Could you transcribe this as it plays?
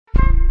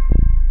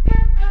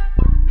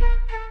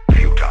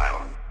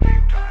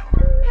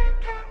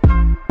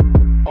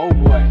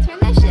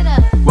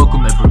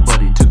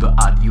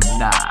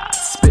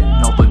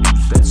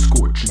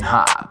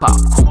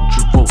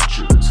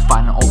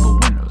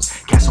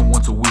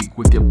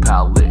with your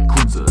palate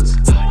cleansers.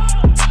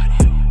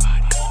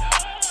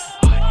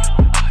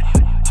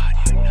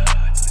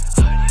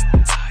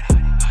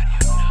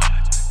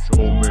 Show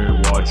me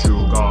what you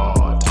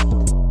got.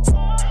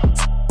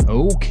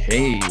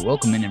 Okay,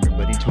 welcome in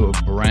everybody to a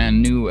brand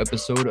new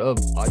episode of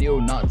Audio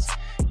Nuts,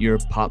 your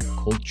pop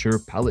culture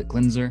palate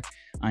cleanser.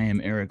 I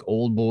am Eric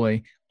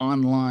Oldboy,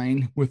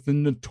 online with the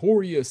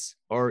notorious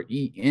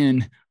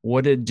REN.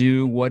 What it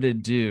do? What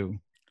it do?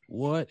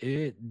 What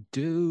it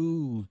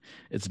do?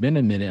 It's been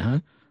a minute, huh?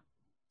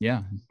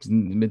 Yeah, it's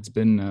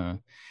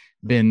been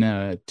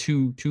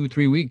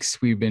 3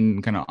 weeks. We've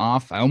been kind of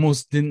off. I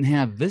almost didn't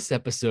have this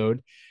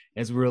episode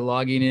as we were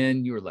logging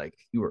in. You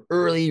were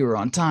early, you were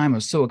on time. I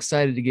was so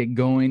excited to get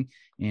going,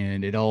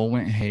 and it all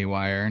went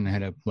haywire, and I had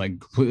to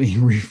completely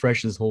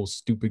refresh this whole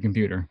stupid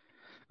computer.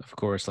 Of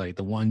course, the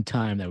one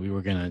time that we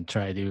were gonna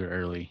try to do it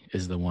early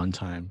is the one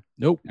time.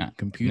 Nope,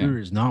 computer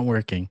is not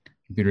working.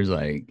 Computer's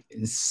like,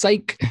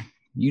 psych.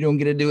 You don't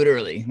get to do it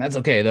early. That's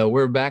okay though.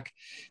 We're back.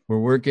 We're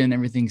working.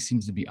 Everything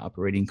seems to be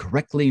operating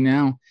correctly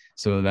now.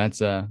 So that's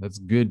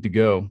good to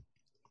go.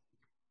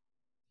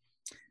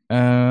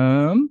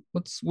 What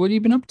have you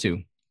been up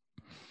to?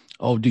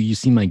 Oh, do you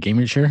see my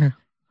gamer chair?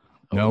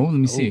 No, let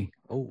me see.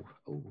 Oh,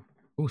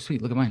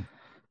 sweet. Look at mine.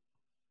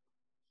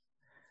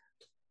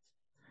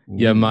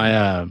 Yeah,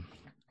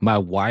 my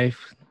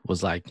wife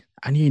was like,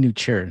 I need a new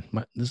chair.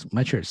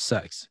 My chair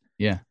sucks.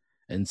 Yeah.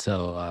 And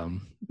so,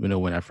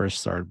 when I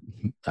first started,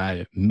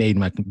 I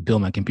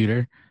build my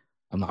computer.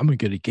 I'm gonna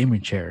get a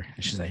gaming chair,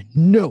 and she's like,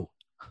 "No."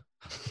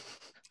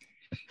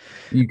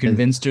 You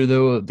convinced her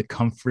though of the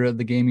comfort of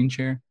the gaming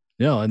chair?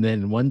 No. And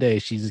then one day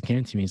she just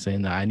came to me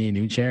saying that I need a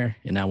new chair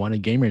and I want a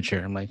gamer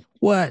chair. I'm like,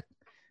 "What?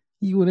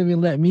 You wouldn't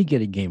even let me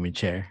get a gaming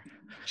chair?"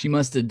 She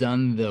must have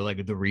done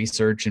the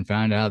research and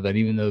found out that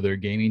even though they're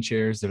gaming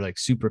chairs, they're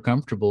super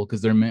comfortable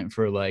because they're meant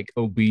for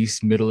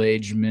obese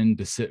middle-aged men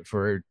to sit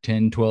for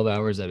 10, 12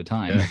 hours at a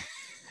time. Yeah.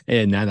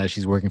 And now that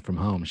she's working from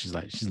home, she's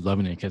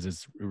loving it because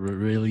it's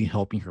really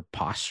helping her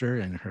posture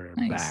and her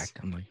back.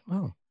 I'm like,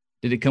 oh.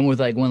 Did it come with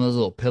one of those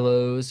little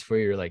pillows for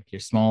your your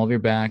small of your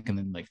back, and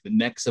then the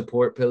neck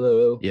support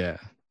pillow? Yeah.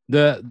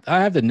 I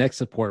have the neck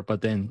support,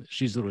 but then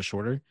she's a little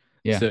shorter.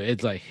 Yeah. So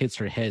it's hits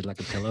her head like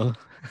a pillow.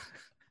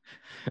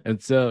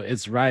 And so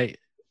it's right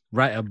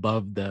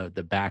above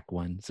the back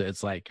one. So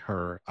it's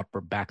her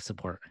upper back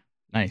support.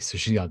 Nice. So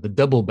she got the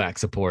double back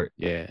support.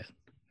 Yeah.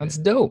 That's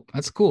dope.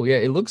 That's cool. Yeah.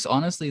 It looks,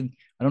 honestly,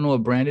 I don't know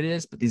what brand it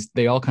is, but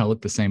they all kind of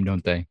look the same,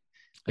 don't they?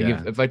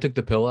 If I took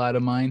the pillow out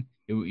of mine,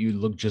 you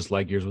look just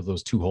like yours with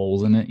those two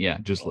holes in it. Yeah.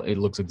 It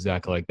looks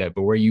exactly like that.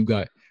 But where you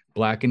got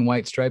black and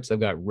white stripes, I've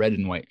got red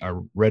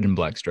and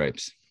black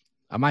stripes.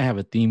 I might have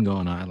a theme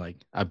going on.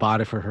 I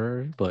bought it for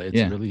her, but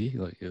it's really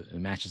it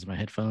matches my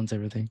headphones,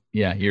 everything.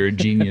 Yeah, you're a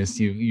genius.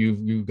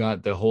 You've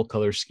got the whole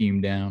color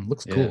scheme down.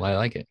 Looks cool. I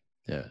like it.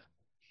 Yeah.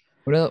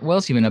 What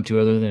else you been up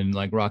to other than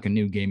rocking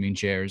new gaming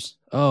chairs?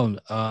 Oh,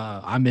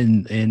 I'm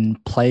in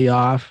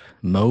playoff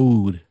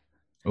mode.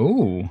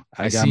 Oh,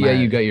 I see how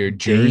you got your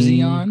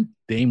jersey on.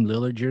 Dame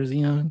Lillard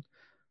jersey on.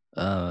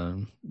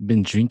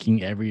 Been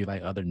drinking every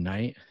other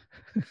night.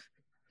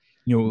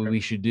 You know what we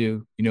should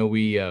do?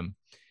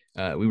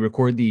 We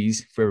record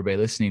these for everybody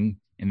listening,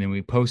 and then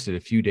we post it a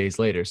few days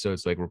later. So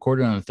it's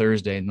recorded on a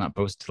Thursday, not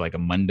posted to a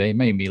Monday,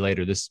 maybe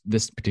later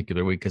this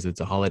particular week because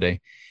it's a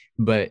holiday.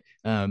 But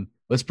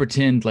let's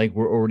pretend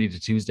we're already to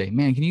Tuesday.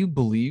 Man, can you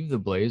believe the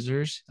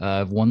Blazers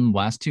have won the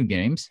last two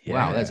games?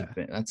 Yeah. Wow,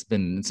 it's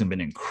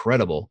been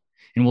incredible.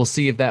 And we'll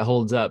see if that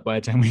holds up by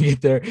the time we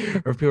get there,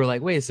 or if people are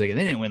like, wait a second,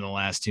 they didn't win the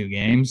last two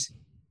games.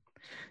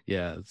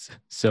 Yeah.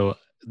 So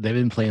they've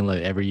been playing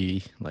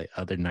every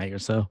other night or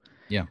so.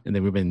 Yeah. And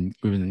then we've been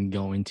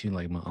going to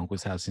my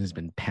uncle's house, and he's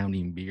been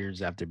pounding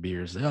beers after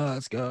beers. Oh,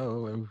 let's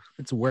go.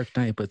 It's a work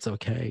night, but it's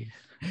okay.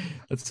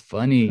 That's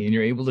funny. And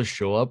you're able to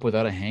show up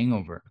without a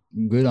hangover.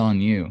 Good on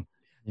you.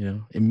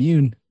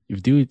 Immune.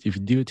 If you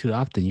do it too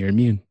often, you're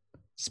immune.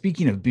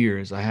 Speaking of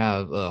beers, I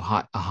have a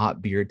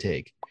hot beer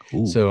take.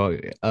 Ooh. So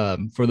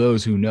for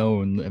those who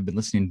know and have been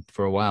listening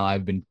for a while,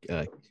 I've been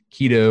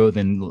keto,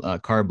 then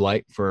carb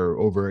light for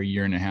over a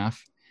year and a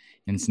half.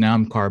 And so now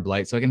I'm carb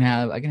light, so I can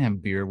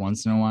have beer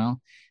once in a while,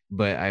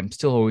 but I'm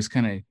still always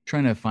kind of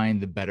trying to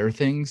find the better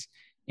things.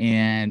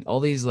 And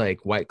all these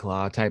White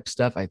Claw type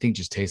stuff, I think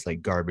just tastes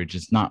like garbage.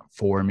 It's not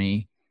for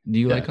me. Do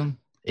you like them?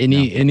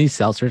 Any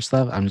seltzer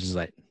stuff? I'm just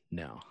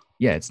no.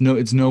 Yeah, it's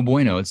no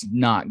bueno. It's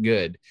not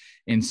good.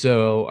 And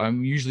so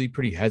I'm usually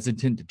pretty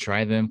hesitant to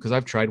try them because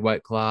I've tried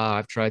White Claw.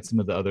 I've tried some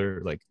of the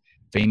other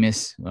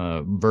famous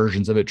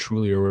versions of it,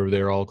 Truly or whatever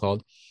they're all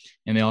called.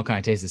 And they all kind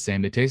of taste the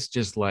same. They taste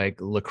just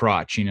like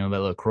LaCroix,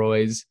 that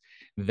LaCroix,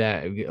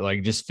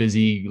 that just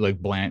fizzy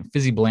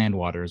bland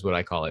water is what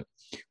I call it.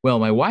 Well,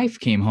 my wife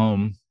came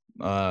home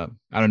out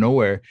of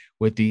nowhere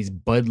with these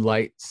Bud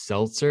Light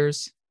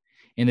seltzers,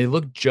 and they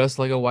look just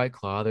like a White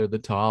Claw. They're the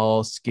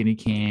tall, skinny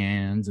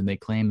cans, and they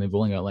claim they've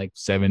only got like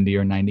 70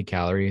 or 90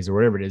 calories or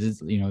whatever it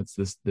is. It's,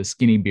 it's the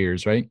skinny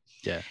beers, right?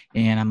 Yeah.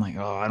 And I'm like,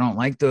 oh, I don't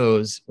like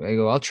those. I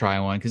go, I'll try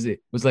one because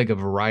it was like a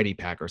variety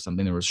pack or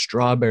something. There was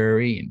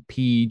strawberry and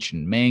peach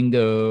and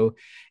mango.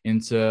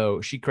 And so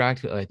she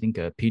cracked, I think,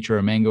 a peach or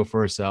a mango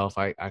for herself.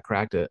 I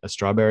cracked a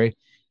strawberry.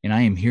 And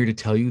I am here to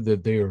tell you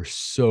that they are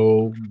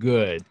so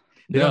good.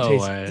 They don't No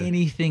taste way.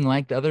 anything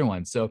like the other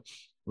ones. So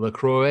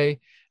LaCroix,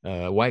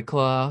 White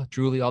Claw,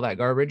 Truly, all that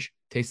garbage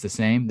tastes the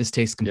same. This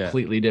tastes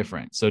completely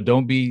different. So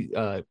don't be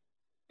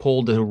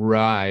pulled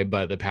awry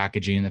by the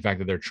packaging and the fact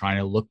that they're trying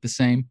to look the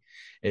same.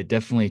 It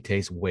definitely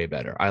tastes way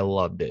better. I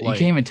loved it. You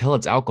can't even tell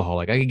it's alcohol.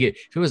 Like I could get,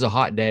 if it was a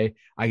hot day,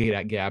 I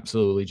could get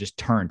absolutely just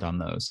turned on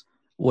those.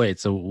 Wait,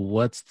 so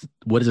what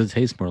does it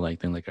taste more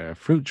like than like a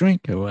fruit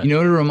drink or what? You know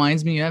what it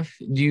reminds me of?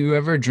 Do you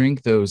ever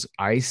drink those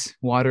ice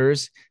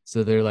waters?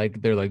 So they're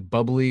like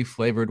bubbly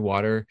flavored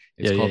water.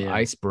 It's called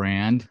Ice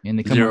Brand, and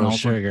they come zero on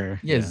sugar.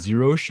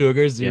 Zero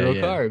sugar, zero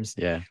carbs.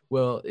 Yeah.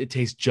 Well, it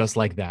tastes just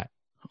like that.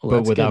 Oh,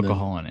 but with good,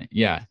 alcohol in it.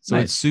 Yeah. So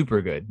it's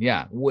super good.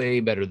 Yeah. Way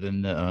better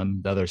than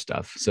the other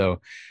stuff.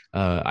 So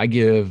I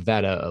give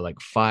that a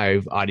like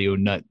 5 audio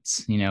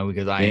nuts,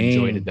 because I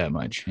enjoyed it that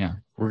much. Yeah.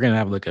 We're going to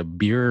have like a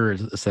beer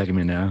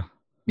segment now.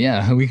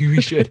 Yeah, we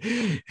should.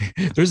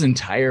 There's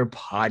entire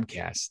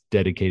podcasts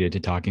dedicated to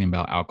talking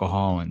about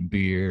alcohol and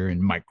beer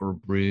and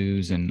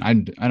microbrews. And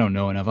I don't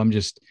know enough. I'm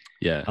just,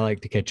 I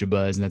like to catch a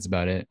buzz, and that's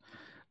about it.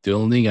 The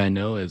only thing I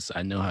know is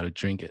I know how to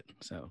drink it.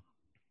 So.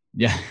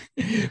 Yeah,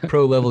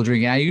 pro level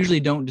drinking. I usually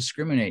don't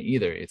discriminate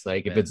either. It's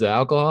like if it's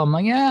alcohol, I'm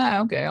like,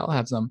 yeah, okay, I'll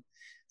have some.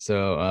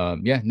 So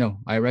no,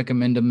 I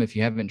recommend them. If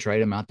you haven't tried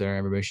them out there,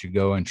 everybody should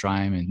go and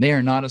try them. And they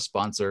are not a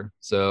sponsor,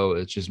 so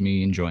it's just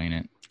me enjoying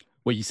it.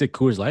 Wait, you said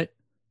Coors Light?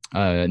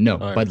 No,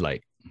 Bud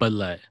Light. Bud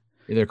Light.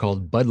 They're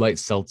called Bud Light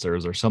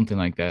seltzers or something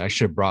like that. I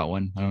should have brought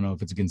one. I don't know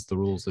if it's against the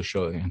rules to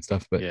show it and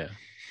stuff, but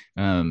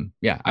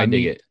I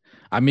dig it.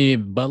 I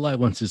mean, Bud Light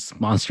wants to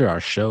sponsor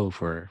our show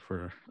for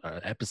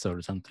an episode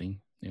or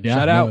something.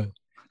 Yeah,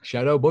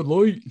 shout out Bud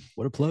Light.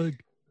 What a plug.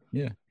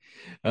 Yeah.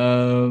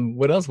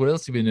 What else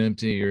have you been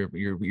into?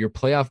 You're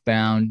playoff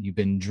bound. You've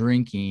been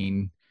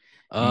drinking.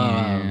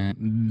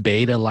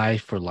 Beta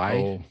Life for life.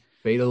 Oh,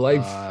 Beta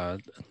Life.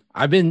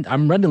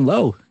 I'm running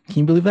low. Can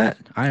you believe that?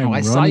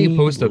 I saw you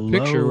post a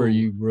picture where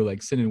you were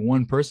like sending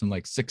one person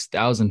like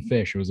 6,000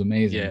 fish. It was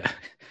amazing. Yeah.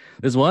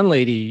 There's one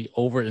lady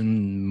over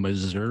in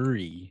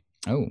Missouri.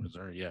 Oh,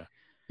 Missouri, yeah.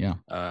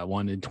 Yeah.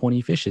 Wanted 20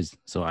 fishes.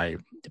 So I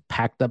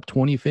packed up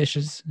 20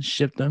 fishes,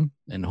 shipped them,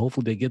 and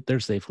hopefully they get there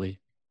safely.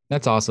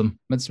 That's awesome.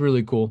 That's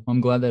really cool. I'm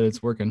glad that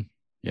it's working.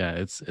 Yeah,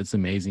 it's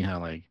amazing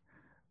how like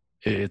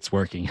it's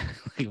working.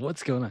 Like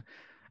what's going on?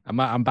 I'm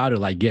about to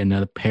like get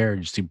another pair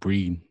just to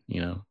breed,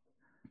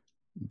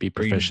 be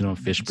professional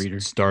fish breeder.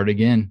 Start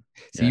again.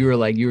 So you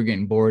were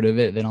getting bored of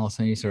it. Then all of a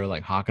sudden you started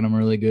like hawking them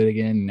really good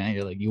again. And now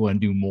you're like, you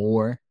want to do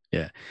more.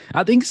 Yeah,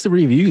 I think it's the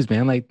reviews,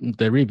 man. Like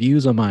the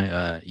reviews on my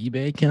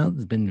eBay account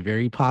has been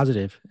very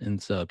positive,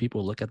 and so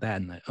people look at that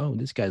and like, oh,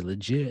 this guy's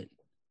legit.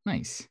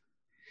 Nice,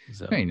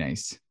 so, very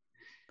nice.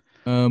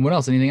 What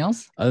else? Anything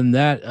else? Other than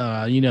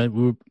that,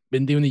 we've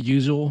been doing the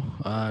usual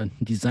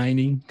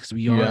designing because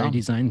we are a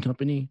design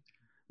company.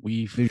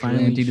 We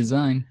finally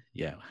design.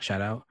 Yeah,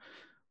 shout out.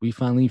 We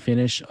finally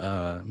finished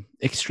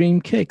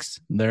Extreme Kicks.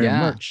 Their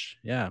merch.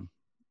 Yeah,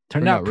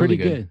 turned out pretty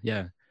really good.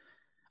 Yeah.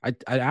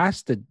 I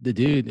asked the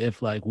dude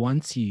if like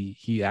once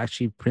he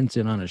actually prints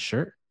it on a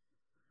shirt,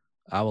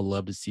 I would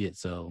love to see it.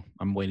 So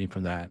I'm waiting for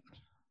that.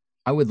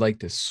 I would like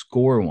to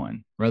score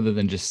one rather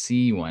than just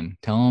see one.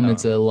 Tell him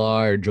it's a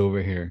large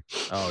over here.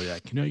 Oh yeah.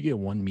 Can I get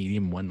one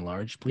medium, one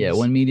large, please? Yeah,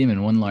 one medium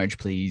and one large,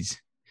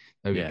 please.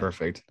 That'd be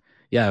perfect.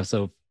 Yeah.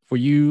 So for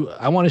you,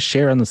 I want to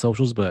share on the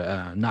socials,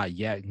 but not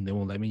yet. They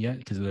won't let me yet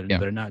because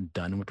they're not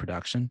done with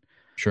production.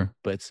 Sure.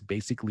 But it's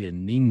basically a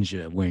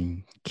ninja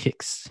wearing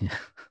kicks.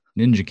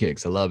 Ninja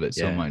kicks. I love it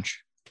so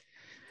much.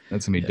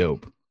 That's gonna be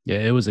dope. Yeah,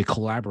 it was a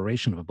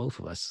collaboration of both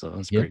of us, so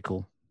it's pretty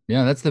cool.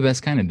 Yeah, that's the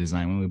best kind of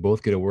design when we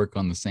both get to work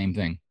on the same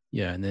thing.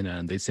 Yeah, and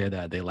then they said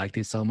that they liked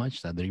it so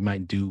much that they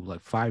might do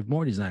like 5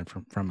 more design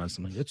from us.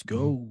 I'm like, let's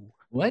go.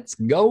 Let's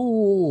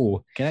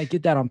go. Can I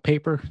get that on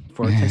paper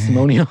for a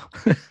testimonial?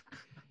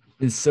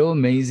 It's so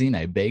amazing.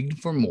 I begged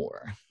for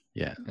more.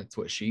 Yeah, that's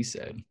what she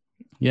said.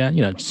 Yeah,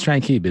 just try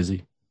and keep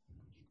busy.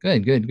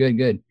 Good.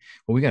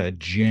 Well, we got a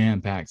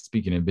jam-packed,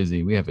 speaking of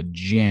busy, we have a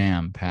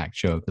jam-packed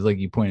show because like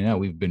you pointed out,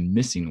 we've been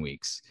missing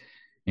weeks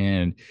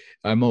and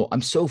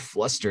I'm so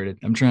flustered.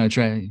 I'm trying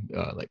to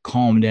like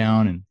calm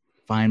down and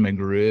find my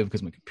groove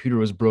because my computer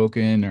was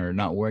broken or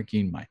not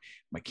working. My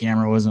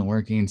camera wasn't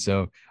working.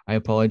 So I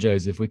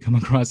apologize if we come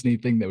across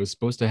anything that was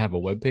supposed to have a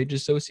web page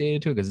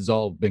associated to it because it's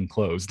all been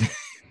closed.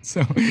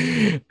 So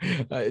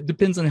it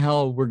depends on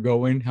how we're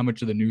going, how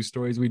much of the news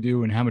stories we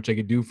do and how much I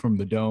could do from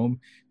the dome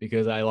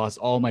because I lost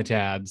all my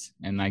tabs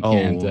and I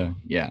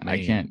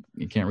can't,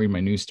 you can't read my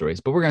news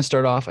stories, but we're going to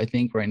start off, I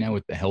think right now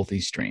with the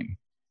healthy stream.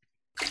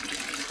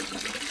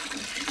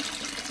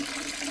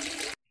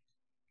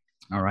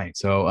 All right.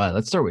 So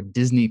let's start with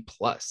Disney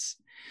Plus.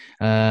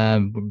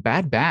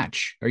 Bad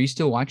Batch. Are you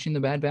still watching the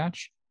Bad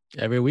Batch?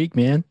 Every week,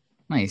 man.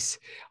 Nice.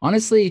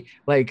 Honestly,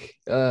 like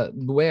the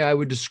way I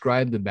would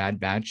describe the Bad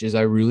Batch is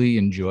I really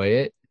enjoy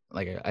it.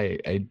 Like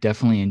I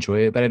definitely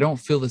enjoy it, but I don't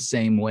feel the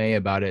same way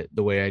about it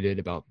the way I did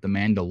about The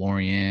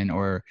Mandalorian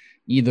or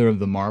either of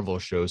the Marvel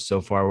shows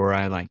so far, where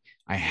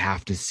I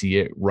have to see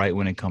it right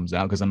when it comes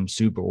out because I'm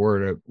super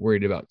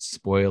worried about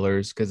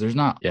spoilers because there's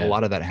not a Yeah.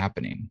 lot of that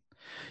happening.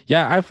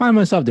 Yeah, I find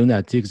myself doing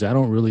that too because I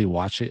don't really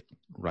watch it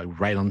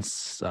right on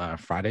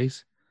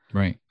Fridays.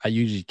 Right. I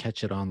usually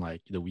catch it on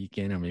like the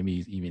weekend or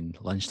maybe even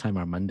lunchtime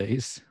on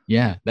Mondays.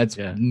 Yeah, that's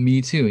Yeah.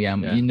 me too. Yeah,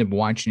 I'm Yeah. end up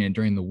watching it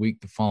during the week,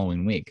 the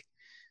following week.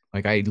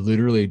 Like I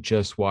literally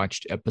just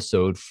watched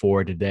episode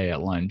 4 today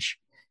at lunch,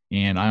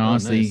 and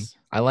Nice.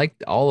 I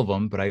liked all of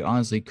them, but I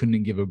honestly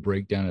couldn't give a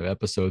breakdown of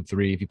episode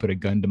 3 if you put a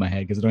gun to my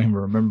head because I don't even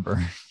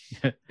remember.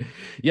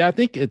 Yeah, I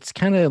think it's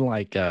kind of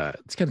like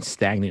it's kind of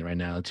stagnant right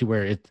now to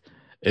where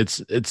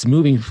it's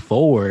moving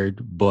forward,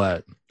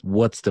 but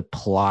what's the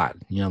plot?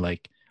 You know,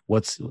 like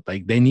what's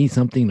like they need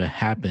something to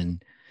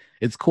happen.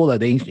 It's cool that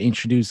they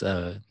introduce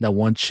that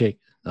one chick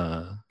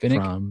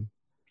Finnick? from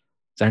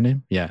is that her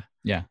name? Yeah.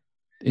 Yeah.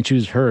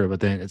 Introduce her, but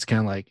then it's kind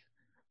of like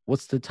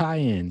what's the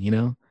tie-in, you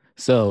know?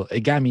 So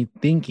it got me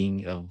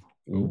thinking of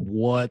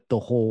what the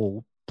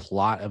whole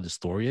plot of the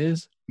story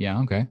is. Yeah.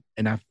 Okay.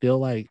 And I feel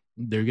like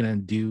they're gonna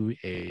do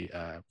a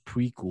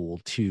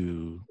prequel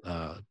to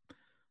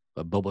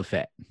Boba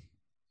Fett.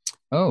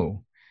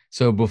 Oh,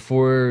 so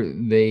before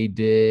they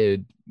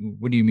did,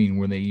 what do you mean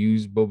when they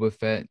used Boba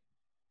Fett?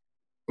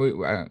 Wait,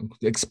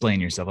 explain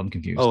yourself. I'm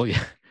confused. Oh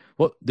yeah,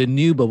 well the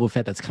new Boba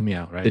Fett that's coming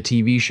out, right? The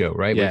TV show,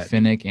 right? Yeah. With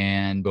Finnick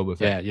and Boba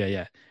Fett.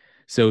 Yeah.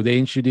 So they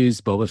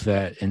introduced Boba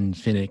Fett and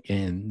Finnick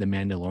in The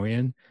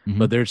Mandalorian, Mhm.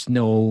 but there's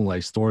no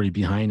like story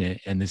behind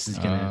it, and this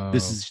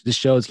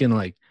show is gonna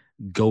like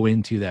go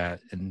into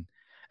that and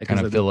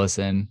kind of fill us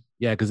in.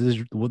 Yeah, because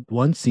there's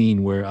one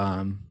scene where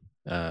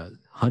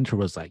Hunter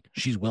was like,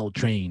 she's well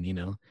trained, you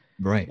know,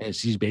 right? And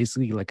she's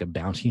basically like a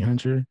bounty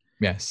hunter.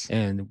 Yes,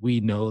 and we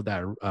know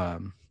that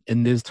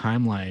in this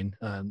timeline,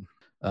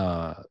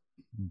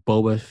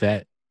 Boba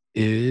Fett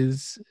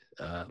is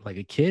like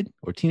a kid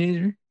or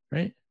teenager,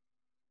 right?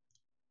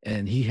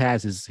 And he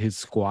has his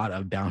squad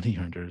of bounty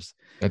hunters.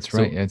 That's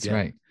right. That's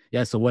right.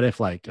 Yeah. So what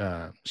if like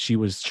she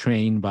was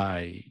trained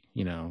by,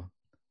 you know,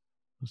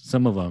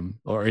 some of them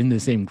or in the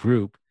same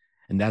group,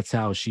 and that's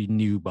how she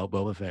knew about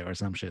Boba Fett or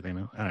some shit, you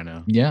know? I don't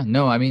know. Yeah,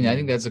 no, I mean, I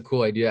think that's a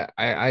cool idea.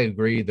 I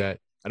agree that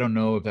I don't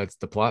know if that's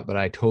the plot, but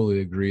I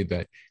totally agree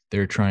that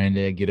they're trying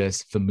to get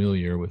us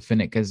familiar with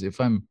Finnick. Because if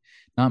I'm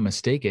not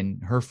mistaken,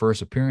 her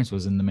first appearance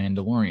was in The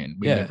Mandalorian.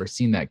 We've never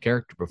seen that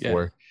character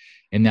before. Yeah.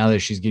 And now that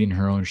she's getting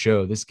her own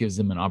show, this gives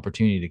them an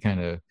opportunity to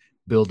kind of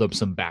build up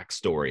some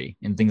backstory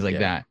and things like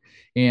that.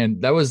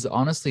 And that was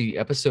honestly,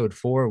 episode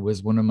 4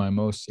 was one of my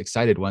most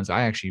excited ones.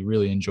 I actually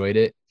really enjoyed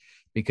it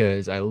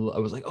because I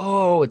was like,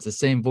 oh, it's the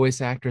same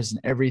voice actress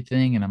and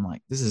everything. And I'm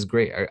like, this is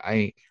great.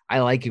 I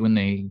like it when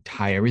they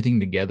tie everything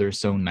together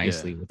so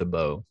nicely with a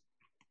bow.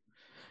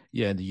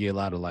 Yeah, you get a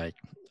lot of like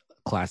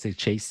classic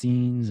chase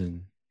scenes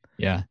and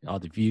all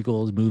the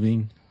vehicles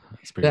moving.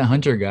 That cool.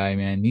 Hunter guy,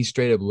 man, he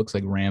straight up looks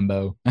like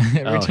Rambo.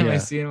 Every time I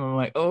see him, I'm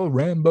like, oh,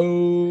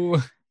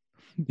 Rambo.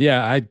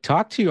 Yeah, I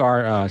talked to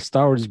our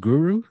Star Wars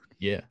guru.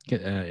 Yeah.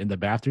 In the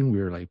bathroom, we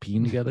were like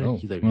peeing together.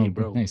 He's like, hey,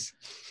 bro, nice.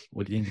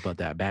 What do you think about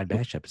that Bad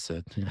Batch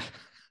episode?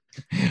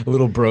 A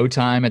little bro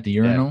time at the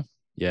urinal.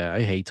 Yeah,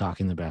 I hate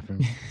talking in the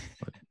bathroom.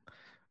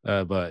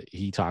 But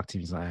he talked to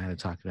me, so I had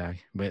to talk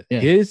back. But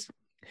his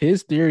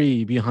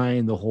theory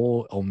behind the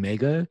whole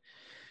Omega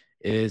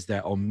is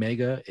that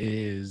Omega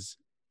is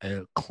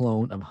a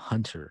clone of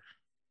Hunter.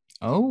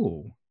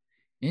 Oh,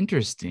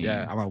 interesting.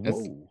 Yeah, I'm like,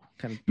 whoa.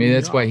 Maybe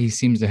that's why he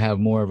seems to have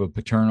more of a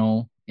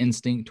paternal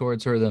instinct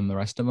towards her than the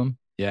rest of them.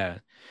 Yeah.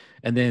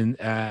 And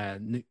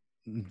then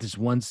there's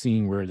one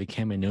scene where the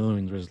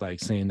Kaminoans was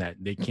like saying that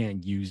they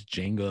can't use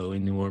Django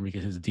anymore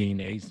because his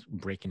DNA is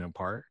breaking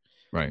apart.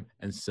 Right.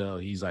 And so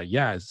he's like,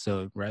 yeah,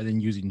 so rather than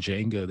using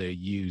Django, they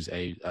use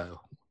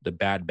the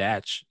Bad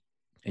Batch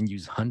and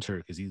use Hunter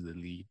because he's the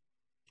lead.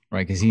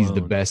 Right, because he's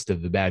the best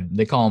of the bad.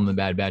 They call him the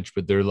Bad Batch,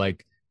 but they're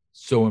like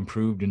so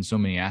improved in so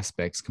many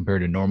aspects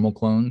compared to normal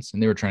clones,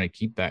 and they were trying to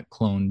keep that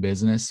clone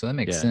business, so that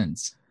makes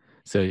sense.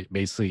 So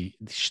basically,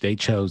 they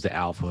chose the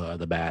alpha of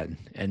the bad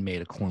and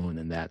made a clone,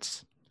 and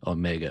that's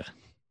Omega.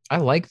 I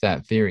like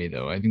that theory,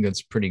 though. I think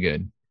that's pretty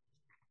good.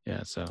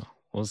 Yeah, so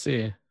we'll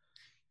see.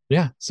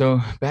 Yeah,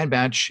 so Bad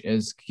Batch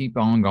is keep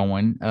on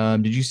going.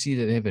 Did you see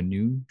that they have a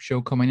new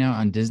show coming out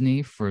on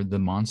Disney for the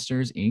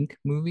Monsters, Inc.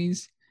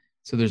 movies?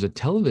 So there's a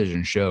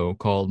television show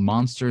called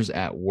Monsters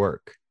at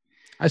Work.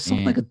 I saw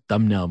like a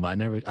thumbnail, but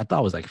I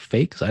thought it was like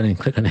fake, so I didn't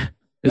click on it.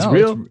 It's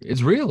real.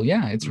 It's real.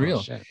 Yeah, it's real.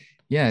 Shit.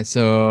 Yeah.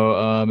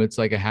 So it's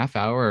like a half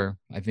hour,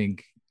 I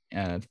think,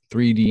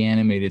 3D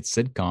animated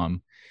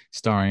sitcom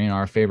starring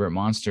our favorite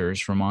monsters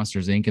from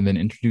Monsters Inc. and then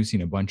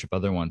introducing a bunch of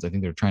other ones. I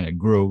think they're trying to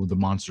grow the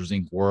Monsters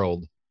Inc.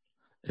 world.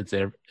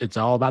 It's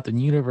all about the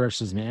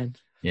universes, man.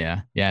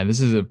 Yeah. Yeah. This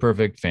is a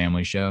perfect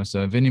family show.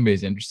 So if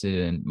anybody's interested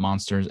in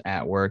Monsters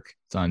at Work,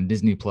 it's on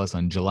Disney Plus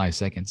on July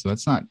 2nd. So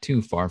that's not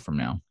too far from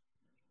now.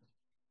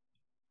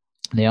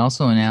 They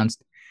also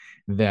announced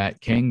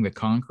that Kang the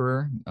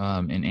Conqueror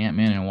in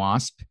Ant-Man and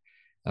Wasp,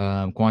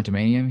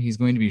 Quantumania, he's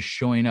going to be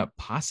showing up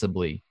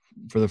possibly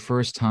for the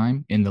first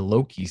time in the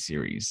Loki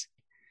series.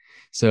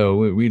 So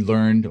we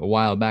learned a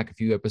while back, a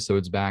few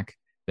episodes back,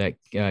 that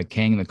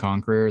Kang the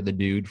Conqueror, the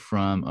dude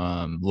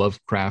from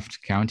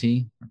Lovecraft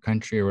County or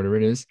country or whatever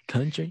it is.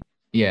 Country?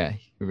 Yeah,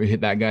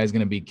 that guy's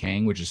going to be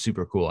Kang, which is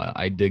super cool.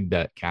 I dig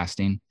that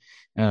casting.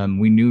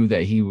 We knew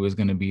that he was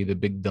going to be the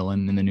big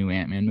villain in the new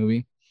Ant-Man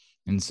movie.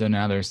 And so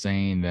now they're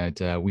saying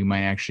that we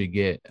might actually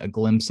get a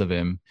glimpse of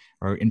him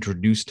or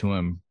introduced to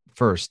him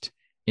first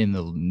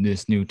in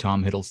this new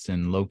Tom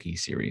Hiddleston Loki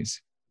series.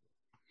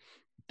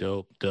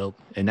 Dope.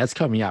 And that's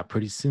coming out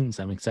pretty soon,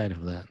 so I'm excited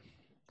for that.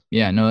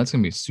 Yeah, no, that's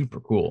going to be super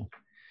cool.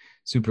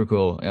 Super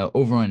cool.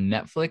 Over on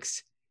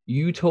Netflix,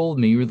 you told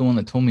me, you were the one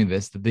that told me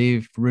this, that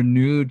they've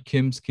renewed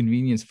Kim's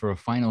Convenience for a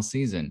final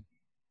season.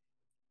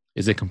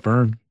 Is it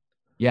confirmed?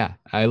 Yeah,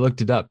 I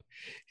looked it up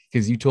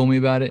because you told me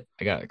about it.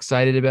 I got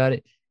excited about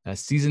it.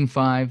 Season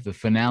 5, the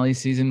finale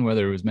season,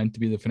 whether it was meant to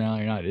be the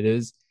finale or not, it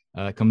is,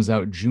 comes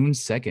out June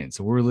 2nd.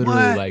 So we're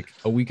literally like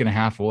a week and a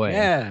half away.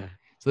 Yeah.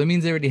 So that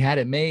means they already had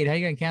it made. How are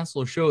you going to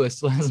cancel a show that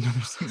still has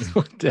another season?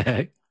 What the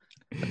heck?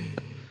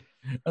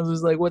 I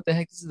was like, what the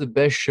heck? This is the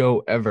best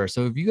show ever.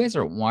 So if you guys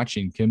are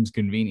watching Kim's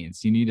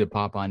Convenience, you need to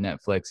pop on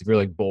Netflix. If you're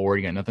like bored,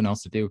 you got nothing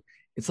else to do.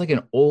 It's like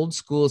an old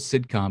school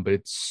sitcom, but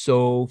it's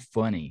so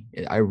funny.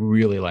 I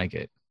really like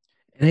it.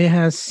 And it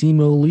has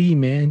Simo Lee,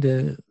 man,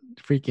 the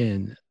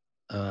freaking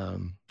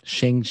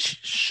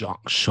Shang-Chi.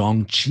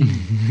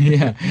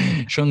 Yeah,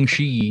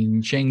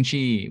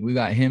 Shang-Chi. We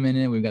got him in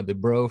it. We got the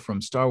bro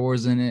from Star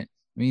Wars in it.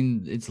 I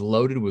mean, it's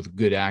loaded with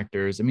good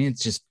actors. I mean,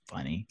 it's just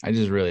funny. I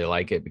just really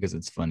like it because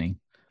it's funny.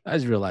 I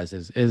just realized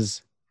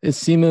is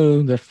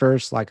Simu the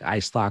first like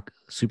ice stock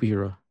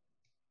superhero?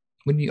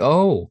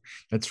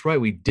 That's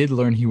right. We did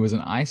learn he was an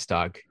eye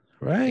stock.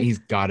 Right. He's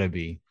gotta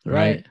be.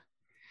 Right.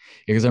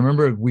 Because I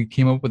remember we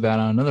came up with that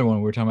on another one.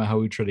 We were talking about how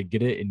we try to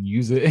get it and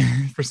use it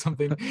for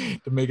something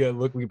to make it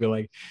look. We'd be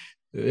like,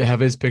 have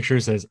his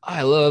picture says,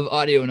 "I love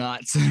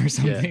Audionauts" or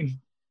something.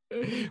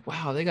 Yeah.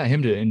 Wow, they got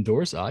him to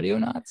endorse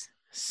Audionauts.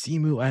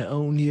 Simu, I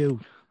own you.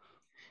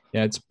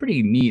 Yeah, it's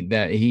pretty neat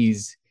that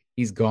he's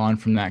gone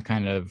from that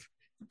kind of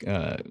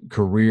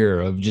career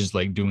of just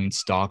like doing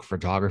stock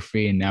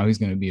photography, and now he's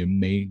going to be a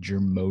major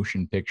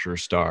motion picture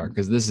star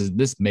because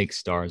this makes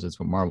stars. That's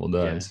what Marvel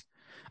does. Yeah.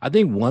 I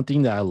think one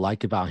thing that I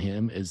like about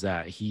him is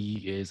that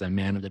he is a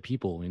man of the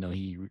people. You know,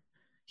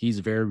 he's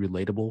very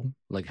relatable,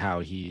 like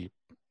how he,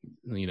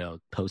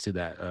 posted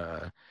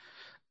that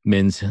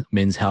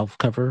men's health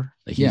cover.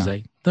 Like he's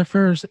like the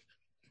first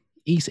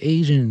East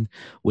Asian,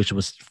 which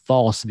was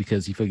false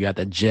because he forgot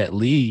that Jet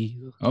Li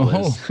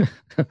was.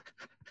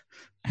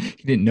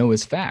 He didn't know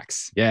his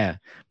facts. Yeah.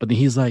 But then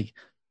he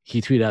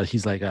tweeted out,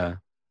 he's like, do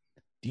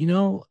you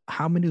know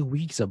how many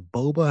weeks of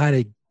boba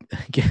had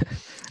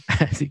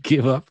to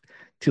give up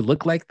to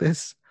look like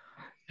this?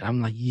 And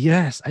I'm like,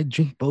 yes, I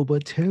drink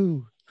boba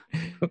too.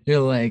 You're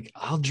like,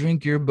 I'll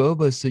drink your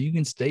boba so you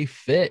can stay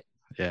fit.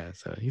 Yeah,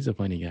 so he's a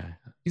funny guy.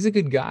 He's a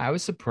good guy. I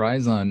was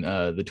surprised on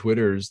the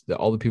Twitters that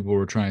all the people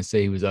were trying to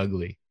say he was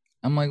ugly.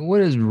 I'm like,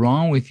 what is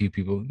wrong with you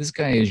people? This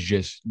guy is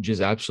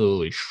just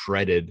absolutely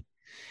shredded.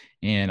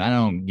 And I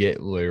don't get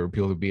where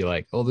people could be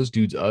like, oh, this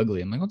dude's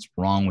ugly. I'm like, what's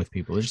wrong with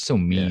people? They're just so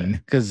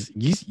mean. Because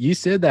you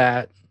said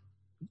that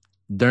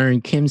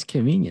during Kim's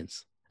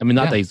Convenience. I mean,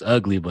 not that he's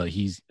ugly, but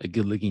he's a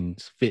good-looking,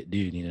 fit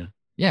dude, you know?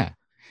 Yeah.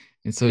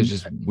 And so it's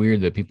just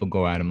weird that people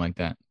go at him like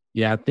that.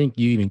 Yeah, I think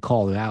you even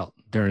called it out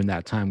during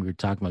that time we were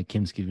talking about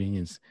Kim's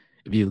Convenience.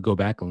 If you go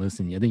back and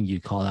listen, I think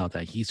you called out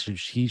that he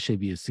should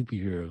be a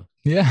superhero.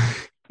 Yeah.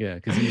 Yeah,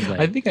 because he's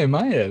like... I think I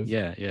might have.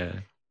 Yeah.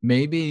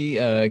 Maybe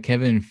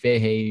Kevin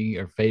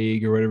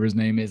Feige or whatever his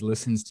name is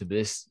listens to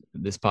this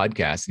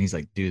podcast and he's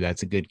like, dude,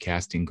 that's a good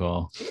casting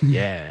call.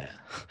 Yeah.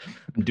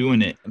 I'm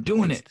doing it.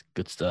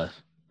 Good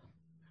stuff.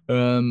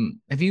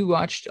 Have you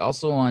watched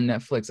also on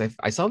Netflix?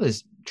 I saw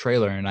this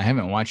trailer and I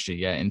haven't watched it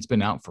yet, and it's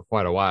been out for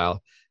quite a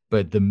while.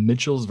 But The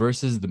Mitchells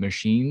versus the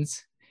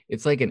Machines.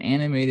 It's like an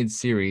animated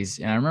series,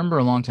 and I remember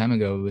a long time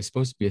ago it was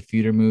supposed to be a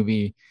theater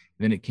movie.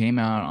 Then it came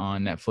out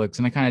on Netflix,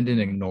 and I kind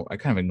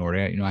of ignored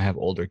it. You know, I have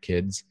older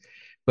kids.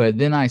 But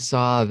then I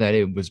saw that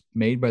it was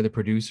made by the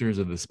producers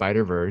of the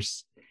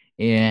Spider-Verse,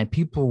 and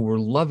people were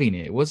loving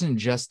it. It wasn't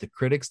just the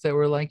critics that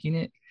were liking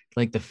it.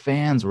 Like the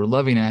fans were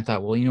loving it. I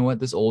thought, well, you know what?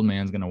 This old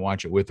man's going to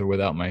watch it with or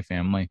without my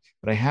family.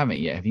 But I haven't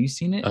yet. Have you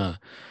seen it?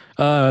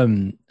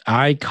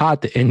 I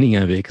caught the ending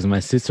of it because my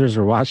sisters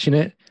were watching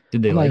it.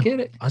 Did they like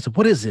it? I said,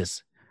 what is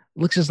this?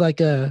 Looks just like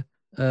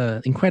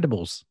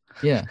Incredibles.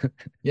 Yeah.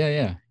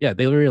 Yeah,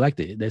 they really liked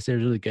it. They said it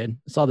was really good.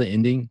 I saw the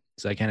ending,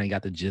 so I kind of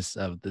got the gist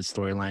of the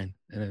storyline.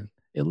 And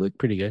it looked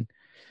pretty good.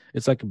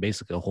 It's like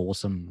basically a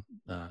wholesome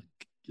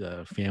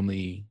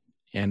family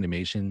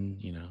animation,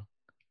 you know.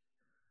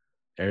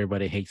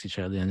 Everybody hates each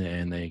other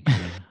and they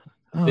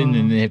And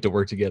then they have to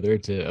work together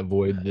to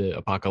avoid the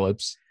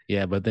apocalypse.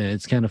 Yeah, but then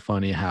it's kind of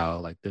funny how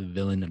like the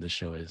villain of the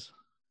show is.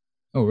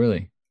 Oh,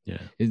 really?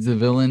 Yeah. Is the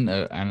villain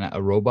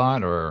a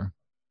robot or?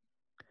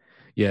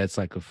 Yeah, it's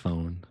like a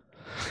phone.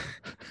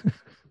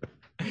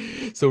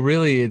 So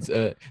really, it's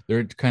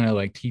they're kind of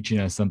like teaching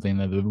us something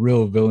that the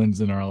real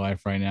villains in our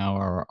life right now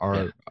are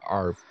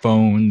our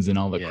phones and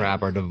all the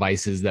crap, our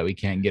devices that we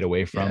can't get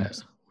away from.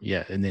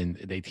 Yeah, and then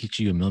they teach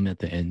you a moment at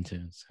the end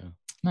too. So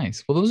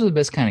nice. Well, those are the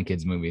best kind of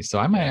kids movies. So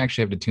I might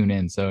actually have to tune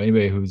in. So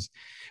anybody who's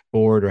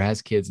bored or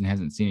has kids and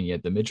hasn't seen it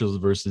yet, The Mitchells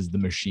versus the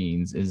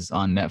Machines is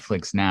on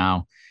Netflix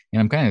now.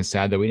 And I'm kind of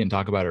sad that we didn't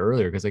talk about it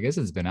earlier because I guess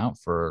it's been out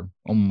for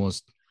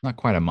almost not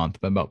quite a month,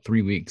 but about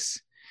 3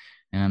 weeks.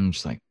 And I'm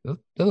just like, that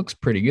looks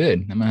pretty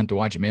good. I'm gonna have to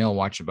watch it. Maybe I'll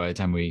watch it by the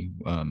time we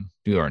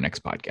do our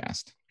next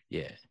podcast.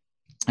 Yeah.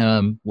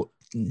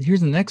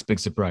 Here's the next big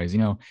surprise.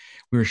 We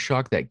were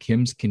shocked that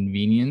Kim's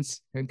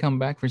Convenience had come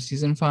back for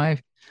season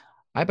 5.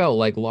 I about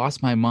like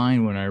lost my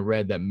mind when I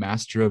read that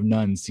Master of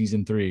None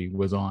season 3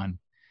 was on.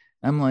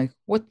 I'm like,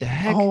 what the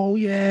heck? Oh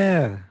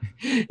yeah.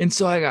 And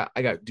so I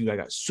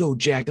got so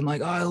jacked. I'm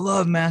like, oh, I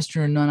love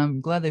Master of None. I'm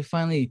glad they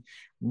finally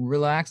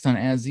relaxed on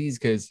Aziz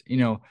because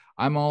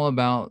I'm all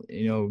about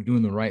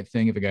doing the right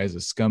thing. If a guy's a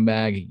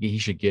scumbag, he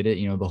should get it.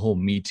 The whole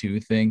Me Too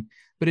thing.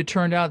 But it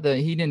turned out that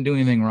he didn't do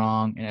anything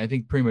wrong, and I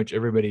think pretty much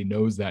everybody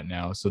knows that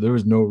now. So there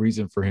was no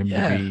reason for him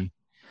to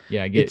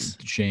get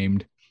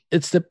shamed.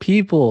 It's the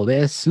people. They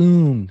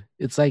assumed.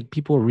 It's like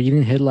people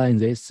reading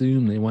headlines. They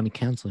assume they want to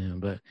cancel him,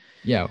 but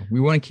yeah, we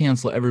want to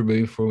cancel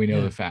everybody before we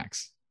know the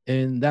facts.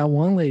 And that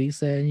one lady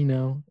said,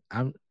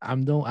 I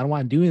don't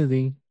want to do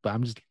anything, but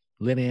I'm just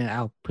letting it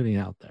out, putting it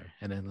out there.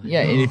 And then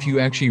and if you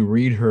actually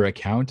read her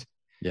account,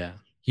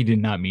 he did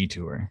not Me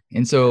Too her.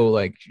 And so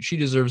like she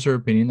deserves her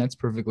opinion. That's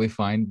perfectly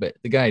fine. But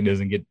the guy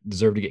doesn't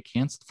deserve to get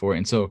canceled for it.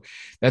 And so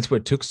that's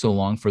what took so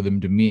long for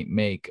them to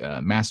make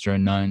Master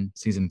of None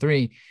season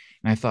 3.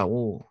 And I thought,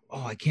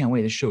 I can't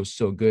wait. This show is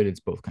so good. It's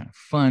both kind of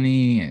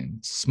funny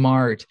and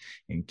smart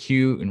and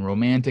cute and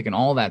romantic and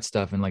all that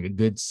stuff. And like a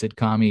good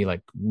sitcom-y,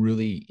 like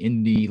really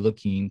indie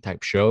looking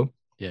type show.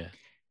 Yeah.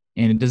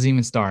 And it doesn't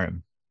even star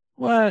him.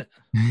 What?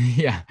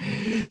 Yeah.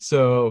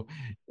 So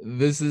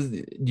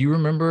do you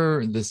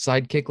remember the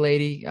sidekick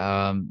lady?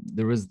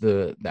 There was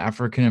the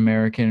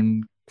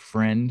African-American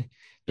friend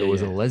that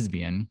was a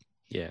lesbian.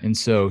 Yeah. And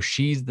so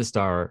she's the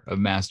star of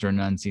Master of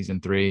None season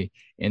 3.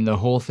 And the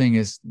whole thing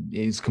is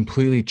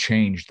completely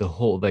changed. The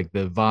whole, like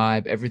the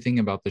vibe, everything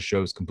about the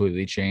show is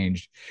completely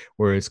changed,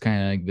 where it's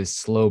kind of like this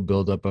slow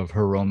buildup of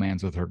her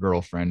romance with her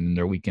girlfriend and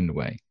their weekend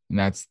away. And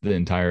that's the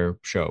entire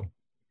show.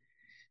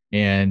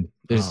 And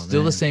there's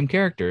still the same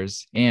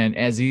characters. And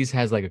Aziz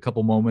has like a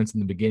couple moments in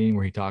the beginning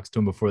where he talks to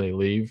them before they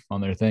leave on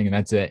their thing. And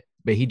that's it.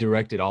 But he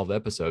directed all the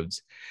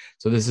episodes.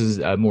 So this is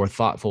a more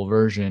thoughtful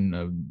version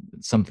of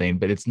something,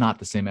 but it's not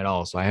the same at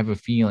all. So I have a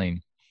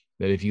feeling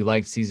that if you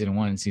like season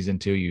 1 and season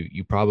 2,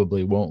 you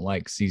probably won't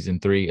like season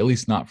 3, at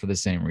least not for the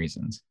same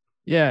reasons.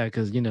 Yeah,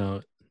 because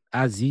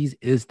Aziz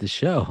is the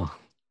show.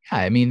 Yeah,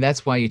 I mean,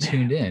 that's why you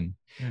tuned in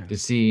to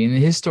see. And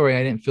his story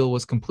I didn't feel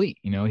was complete.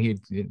 He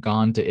had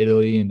gone to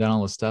Italy and done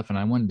all this stuff, and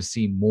I wanted to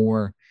see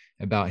more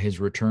about his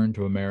return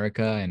to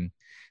America. And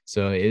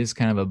so it is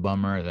kind of a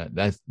bummer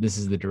that this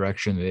is the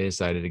direction that they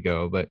decided to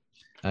go. But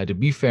to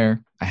be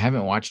fair, I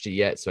haven't watched it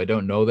yet, so I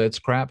don't know that it's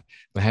crap.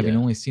 But having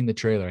only seen the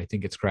trailer, I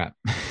think it's crap.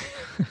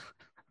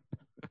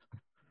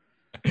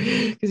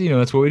 Because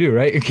that's what we do,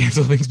 right? You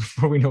cancel things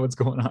before we know what's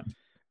going on.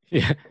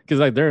 Yeah, because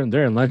like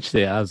during lunch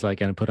day, I was like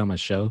gonna put on my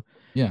show.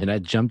 Yeah, and I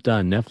jumped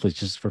on Netflix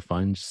just for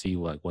fun to see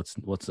what's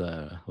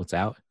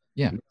out.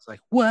 Yeah, and it's like,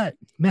 what?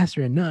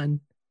 Master of None.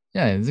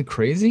 Yeah, is it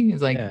crazy?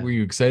 It's like, were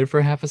you excited for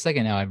half a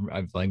second? Now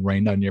I've like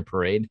rained on your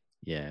parade.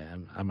 Yeah,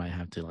 I might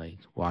have to like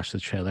watch the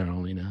trailer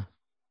only now.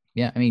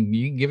 Yeah, I mean,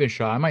 you can give it a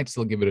shot. I might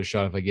still give it a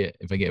shot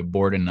if I get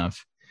bored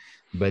enough.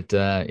 But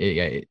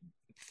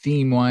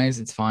theme wise,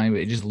 it's fine,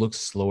 but it just looks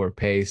slower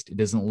paced. It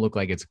doesn't look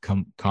like it's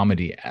a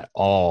comedy at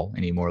all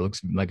anymore. It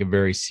looks like a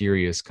very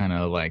serious kind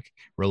of like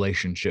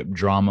relationship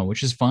drama,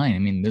 which is fine. I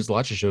mean, there's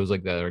lots of shows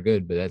like that are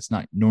good, but that's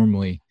not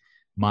normally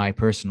my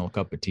personal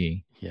cup of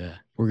tea. Yeah,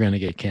 we're gonna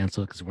get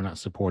canceled because we're not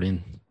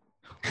supporting.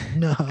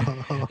 No,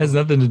 has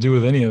nothing to do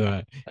with any of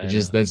that. It's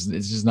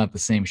just not the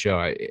same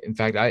show. In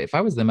fact, if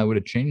I was them, I would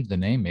have changed the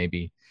name.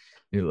 Maybe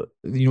what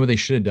they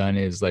should have done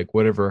is like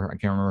whatever, I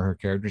can't remember her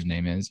character's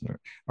name is,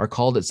 or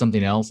called it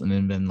something else, and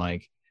then been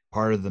like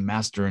part of the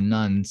Master of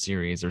None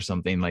series or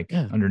something like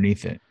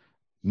underneath it.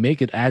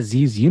 Make it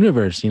Aziz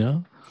universe,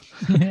 Yeah,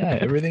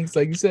 everything's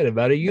like you said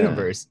about a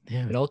universe.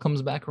 Yeah. It all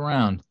comes back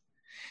around.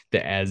 The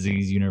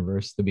Aziz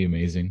universe. That'd be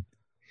amazing.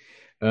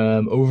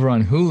 Over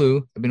on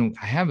Hulu,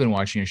 I have been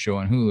watching a show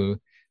on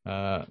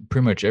Hulu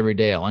pretty much every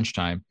day at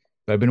lunchtime,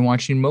 but I've been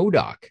watching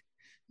MODOK.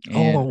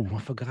 I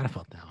forgot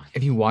about that one.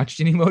 Have you watched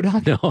any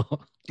MODOK? No.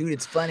 Dude,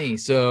 it's funny.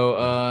 So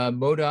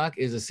MODOK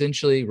is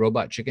essentially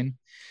Robot Chicken.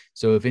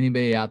 So if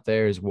anybody out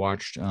there has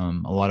watched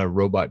a lot of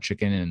Robot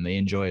Chicken and they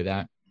enjoy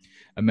that,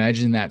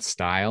 imagine that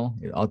style.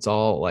 It's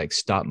all like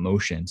stop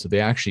motion. So they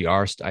actually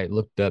are. I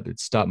looked up.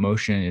 It's stop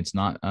motion. It's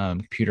not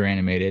computer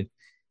animated.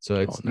 So Oh,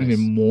 it's even nice.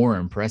 more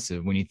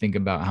impressive when you think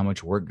about how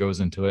much work goes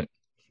into it.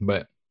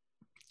 But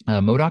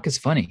MODOK is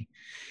funny.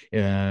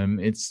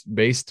 It's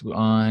based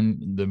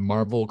on the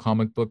Marvel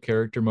comic book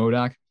character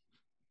MODOK.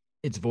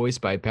 It's voiced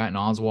by Patton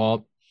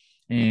Oswalt,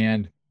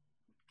 and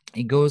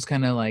it goes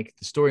kind of like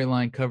the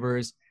storyline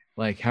covers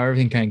like how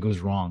everything kind of goes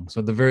wrong.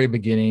 So at the very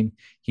beginning,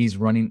 he's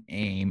running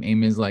AIM.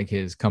 AIM is like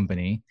his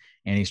company,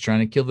 and he's trying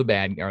to kill the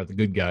bad or the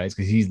good guys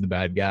because he's the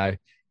bad guy,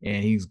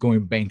 and he's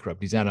going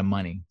bankrupt. He's out of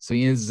money, so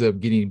he ends up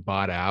getting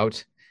bought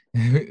out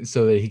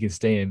so that he can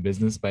stay in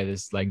business by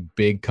this like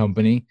big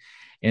company.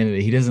 And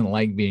he doesn't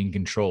like being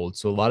controlled.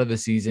 So a lot of the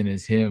season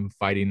is him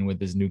fighting with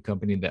his new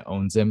company that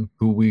owns him,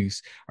 who we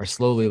are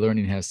slowly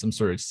learning has some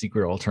sort of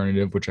secret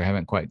alternative, which I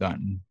haven't quite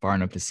gotten far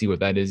enough to see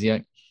what that is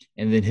yet.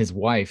 And then his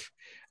wife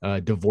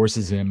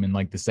divorces him in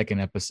like the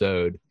second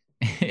episode.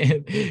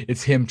 And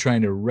it's him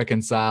trying to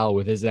reconcile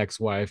with his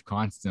ex-wife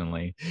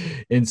constantly.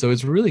 And so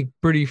it's really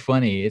pretty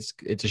funny.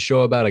 It's a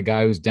show about a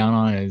guy who's down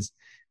on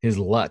his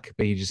luck,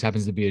 but he just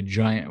happens to be a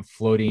giant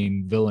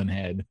floating villain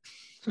head.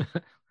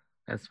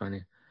 That's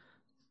funny.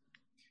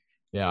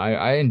 Yeah,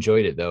 I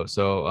enjoyed it though.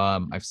 So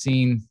I've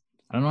seen,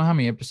 I don't know how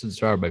many episodes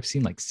there are, but I've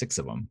seen like 6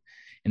 of them,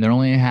 and they're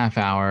only a half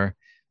hour.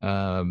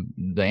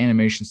 The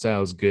animation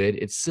style is good.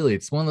 It's silly.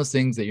 It's one of those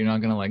things that you're not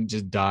gonna like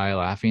just die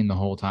laughing the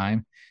whole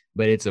time,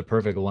 but it's a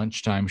perfect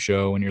lunchtime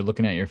show when you're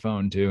looking at your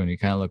phone too, and you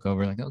kind of look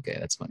over like, okay,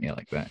 that's funny. I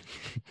like that.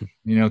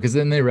 Because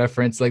then they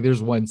reference like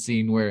there's one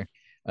scene where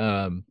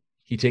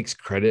he takes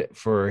credit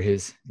for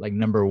his like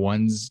number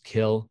one's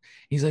kill.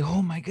 He's like,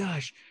 oh my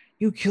gosh,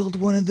 you killed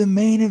one of the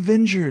main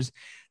Avengers.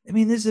 I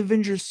mean, this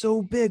Avenger is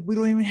so big, we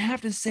don't even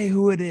have to say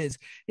who it is.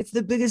 It's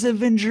the biggest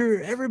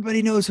Avenger.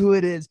 Everybody knows who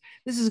it is.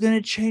 This is going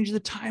to change the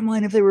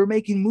timeline if they were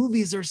making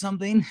movies or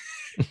something.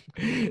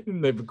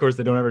 And of course,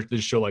 they don't ever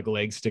just show like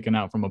legs sticking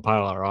out from a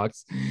pile of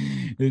rocks.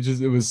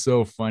 It was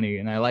so funny.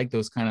 And I like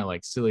those kind of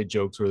like silly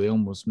jokes where they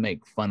almost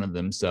make fun of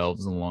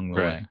themselves along the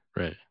way.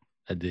 Right.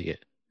 I dig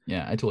it.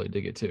 Yeah, I totally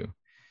dig it too.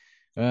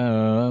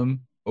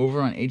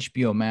 Over on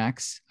HBO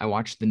Max, I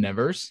watched The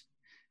Nevers.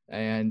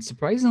 And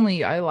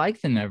surprisingly, I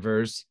like The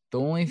Nevers. The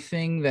only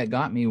thing that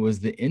got me was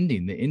the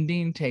ending. The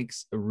ending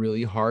takes a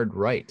really hard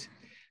right.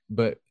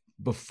 But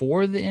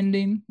before the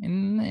ending,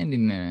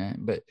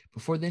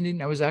 before the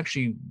ending, I was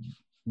actually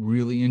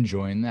really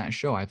enjoying that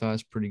show. I thought it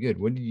was pretty good.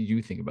 What did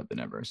you think about The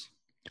Nevers?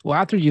 Well,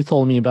 after you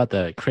told me about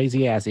the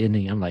crazy ass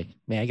ending, I'm like,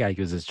 man, I gotta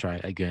give this a try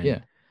again. Yeah.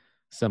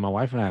 So my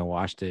wife and I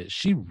watched it.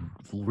 She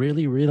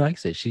really, really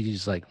likes it.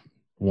 She's like,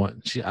 I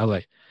was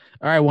like,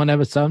 all right, one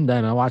episode, I'm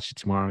done. I'll watch it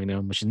tomorrow,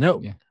 But she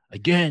nope. Yeah.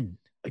 Again.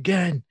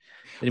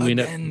 And we end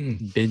up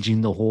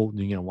binging the whole,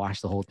 watch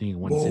the whole thing in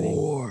one sitting.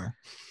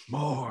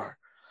 More.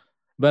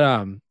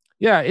 But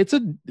yeah, it's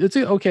an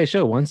okay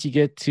show. Once you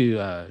get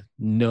to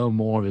know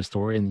more of the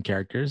story and the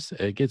characters,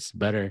 it gets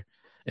better.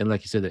 And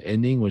like you said, the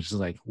ending, which is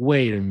like,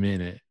 wait a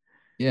minute.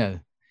 Yeah.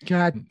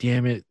 God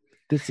damn it.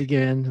 This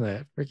again.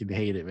 I freaking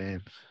hate it,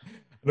 man.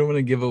 I don't want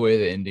to give away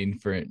the ending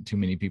for too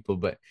many people,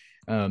 but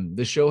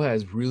the show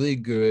has really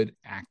good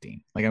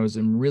acting. Like I was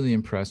really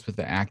impressed with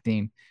the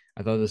acting.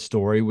 I thought the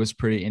story was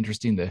pretty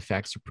interesting. The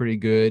effects are pretty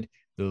good.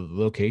 The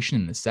location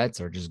and the sets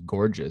are just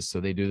gorgeous.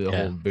 So they do the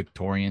whole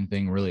Victorian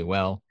thing really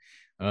well.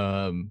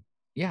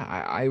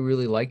 I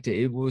really liked it.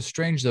 It was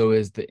strange though,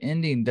 is the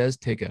ending does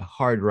take a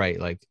hard right.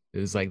 Like it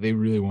was like they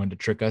really wanted to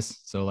trick us.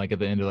 So like at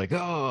the end, they're like,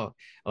 oh,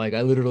 like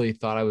I literally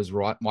thought I was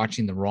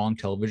watching the wrong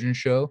television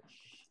show.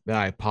 That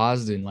I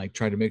paused and like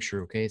tried to make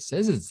sure, okay, it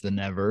says it's The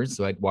Nevers.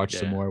 So I'd watch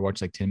some more, watch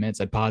like 10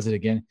 minutes. I'd pause it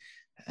again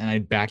and I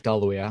backed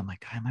all the way out. I'm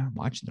like, am I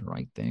watching the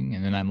right thing?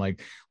 And then I'm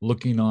like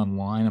looking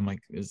online. I'm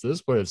like, is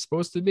this what it's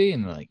supposed to be?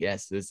 And they're like,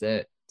 yes, this is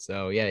it.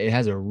 So yeah, it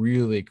has a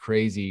really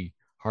crazy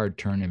hard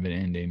turn of an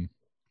ending.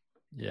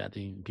 Yeah, I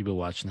think people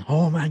watching,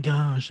 oh my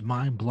gosh,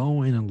 mind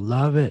blowing and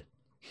love it.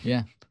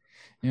 Yeah.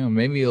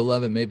 Maybe you'll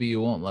love it, maybe you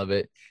won't love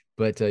it.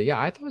 But yeah,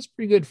 I thought it was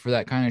pretty good for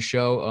that kind of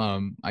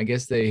show. I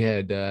guess they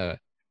had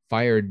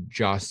fired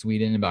Joss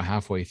Whedon about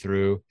halfway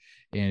through,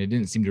 and it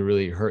didn't seem to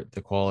really hurt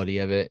the quality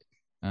of it.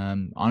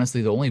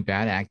 Honestly, the only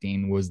bad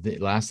acting was the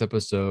last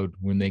episode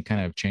when they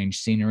kind of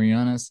changed scenery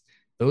on us.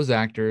 Those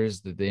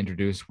actors that they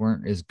introduced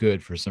weren't as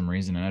good for some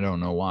reason, and I don't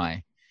know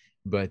why.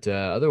 But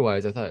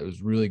otherwise, I thought it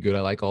was really good.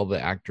 I like all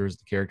the actors,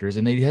 the characters,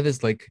 and they had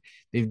this like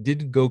they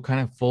did go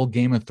kind of full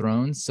Game of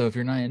Thrones. So if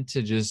you're not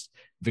into just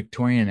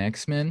Victorian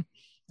X-Men,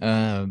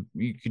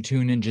 you could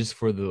tune in just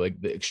for the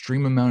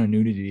extreme amount of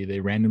nudity they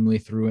randomly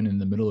threw in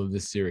the middle of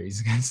this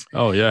series.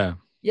 Oh yeah,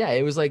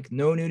 it was like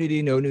no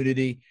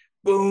nudity,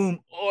 boom,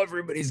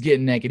 everybody's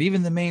getting naked,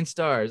 even the main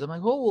stars. I'm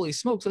like, holy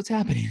smokes, what's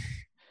happening?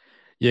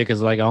 Yeah,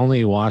 because like I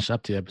only watched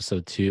up to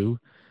episode 2,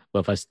 but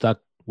if I stuck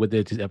with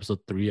it to episode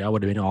 3, I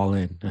would have been all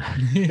in.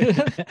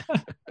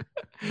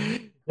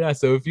 Yeah,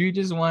 so if you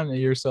just want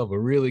yourself a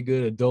really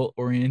good adult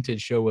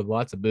oriented show with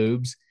lots of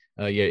boobs,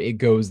 it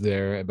goes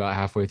there about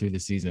halfway through the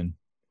season.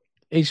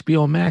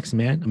 HBO Max,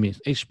 man. I mean,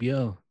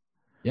 HBO.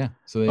 Yeah,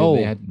 so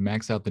they had to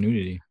max out the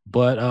nudity.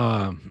 But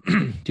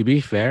to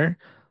be fair,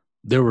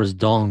 there was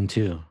Dong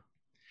too.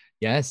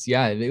 Yes,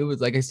 yeah, it was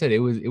like I said, it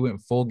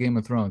went full Game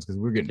of Thrones because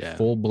we're getting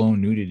full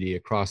blown nudity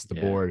across the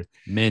board,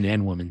 men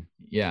and women.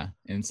 Yeah,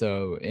 and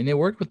it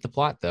worked with the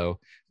plot though.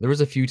 There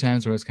was a few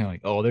times where I was kind of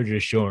like, oh, they're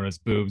just showing us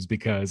boobs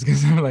because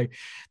I'm like,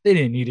 they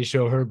didn't need to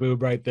show her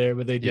boob right there,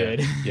 but they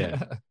did.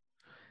 Yeah,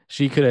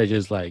 she could have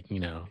just like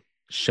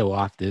show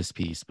off this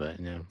piece, but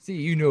See,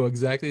 you know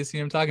exactly the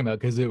scene I'm talking about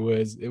because it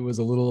was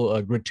a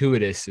little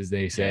gratuitous, as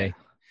they say. Yeah.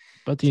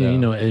 But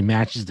it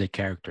matches the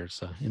character,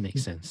 so it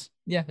makes sense.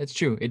 Yeah, it's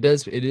true. It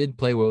did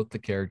play well with the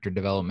character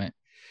development,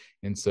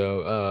 and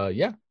so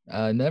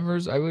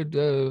Nevers, I'd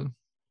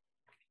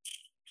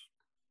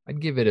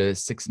give it a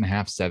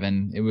 6.5,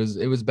 7. It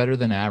was better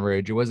than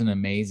average. It wasn't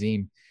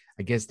amazing.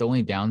 I guess the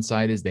only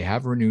downside is they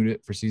have renewed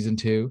it for season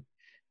 2,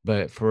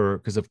 but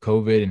because of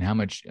COVID and how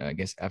much I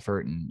guess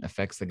effort and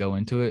effects that go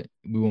into it,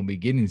 we won't be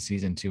getting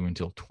season 2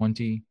 until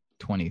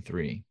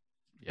 2023.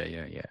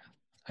 Yeah.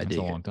 That's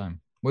a long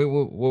time. Wait,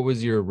 what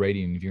was your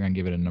rating if you're gonna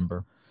give it a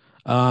number?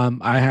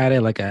 I had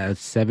it like a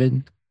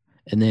 7,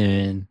 and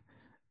then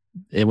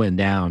it went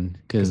down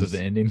because of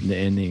the ending. The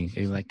ending.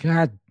 It was like,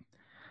 God,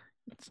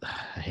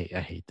 I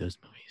hate those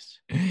movies.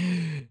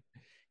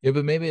 Yeah,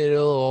 but maybe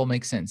it'll all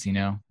make sense, I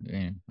don't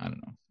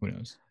know. Who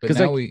knows? But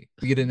now we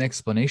get an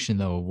explanation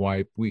though of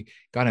why we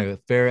got a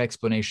fair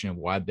explanation of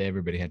why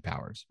everybody had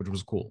powers, which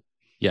was cool.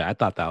 Yeah, I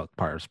thought that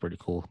part was pretty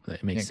cool.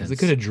 It makes sense. Because they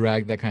could have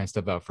dragged that kind of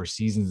stuff out for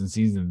seasons and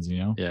seasons,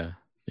 Yeah.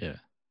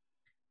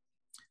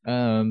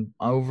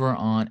 Over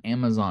on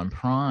Amazon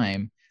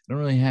Prime, I don't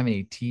really have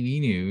any TV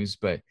news,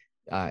 but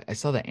I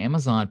saw that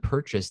Amazon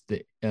purchased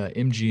the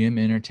MGM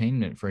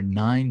Entertainment for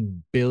 $9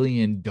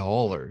 billion.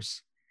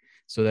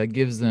 So that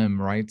gives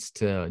them rights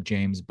to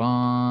James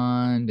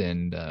Bond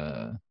and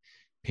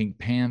Pink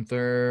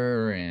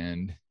Panther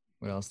and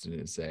what else did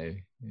it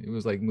say? It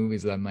was like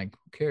movies that I'm like,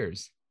 who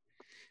cares?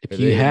 If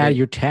you had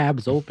your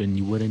tabs open,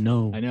 you wouldn't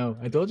know. I know.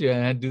 I told you I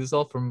had to do this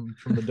all from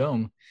the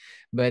dome.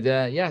 But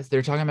yes,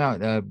 they're talking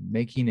about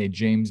making a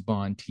James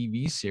Bond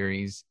TV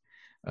series,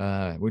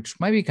 which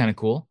might be kind of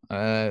cool.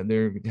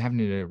 They're having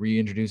to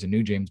reintroduce a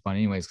new James Bond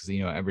anyways, because,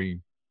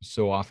 every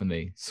so often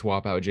they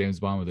swap out James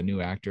Bond with a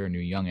new actor, a new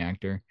young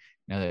actor.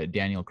 Now that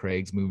Daniel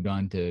Craig's moved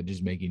on to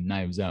just making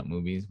Knives Out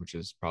movies, which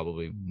is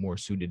probably more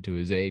suited to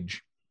his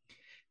age.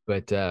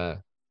 But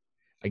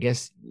I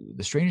guess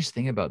the strangest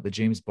thing about the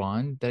James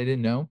Bond that I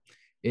didn't know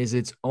is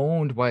it's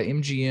owned by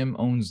MGM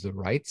owns the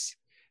rights.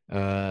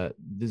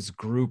 This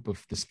group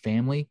of this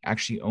family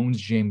actually owns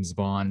James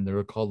Bond.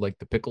 They're called like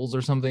the Pickles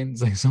or something.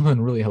 It's like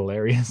something really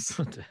hilarious.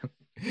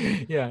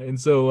 Yeah. And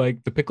so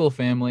like the Pickle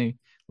family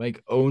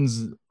like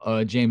owns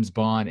James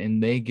Bond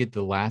and they get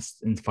the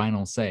last and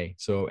final say.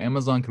 So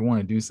Amazon could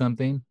want to do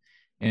something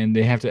and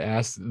they have to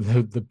ask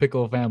the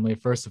Pickle family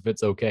first if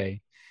it's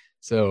okay.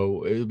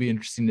 So it'll be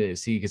interesting to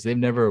see because they've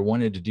never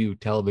wanted to do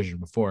television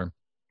before.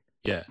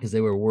 Yeah. Because they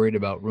were worried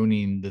about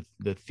ruining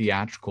the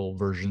theatrical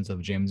versions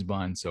of James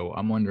Bond. So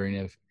I'm wondering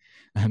if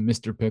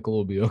Mr. Pickle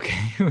will be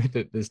okay with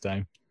it this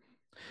time.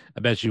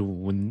 I bet you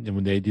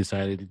when they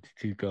decided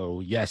to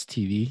go Yes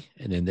TV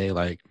and then they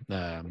like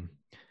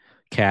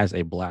cast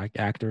a black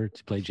actor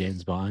to play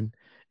James Bond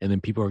and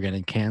then people are going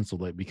to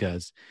cancel it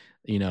because,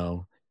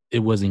 it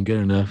wasn't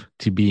good enough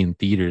to be in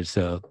theaters.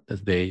 So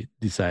they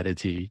decided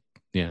to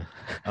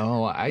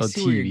Oh, I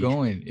see where you're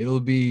going. It'll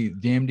be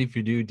damned if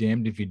you do,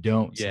 damned if you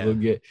don't. So they'll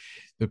get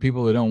the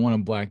people that don't want a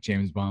black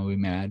James Bond will be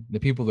mad. The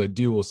people that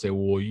do will say,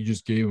 well, you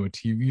just gave him a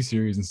TV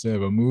series instead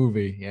of a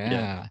movie.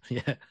 Yeah.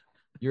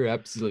 You're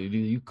absolutely,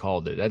 you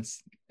called it.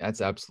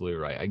 That's absolutely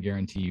right. I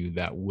guarantee you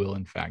that will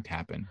in fact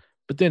happen.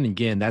 But then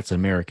again, that's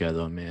America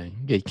though, man.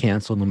 You get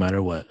canceled no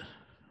matter what.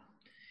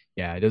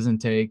 Yeah, it doesn't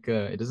take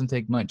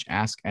much.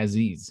 Ask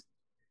Aziz.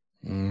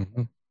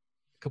 Mm-hmm.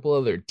 Couple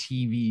other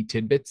TV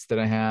tidbits that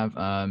I have.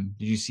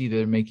 Did you see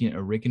they're making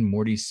a Rick and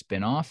Morty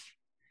spinoff?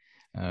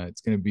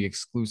 It's going to be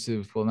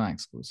exclusive. Well, not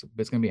exclusive,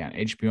 but it's going to be on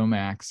HBO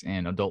Max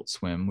and Adult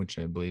Swim, which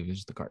I believe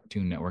is the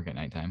Cartoon Network at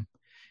nighttime.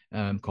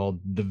 Called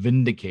The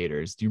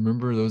Vindicators. Do you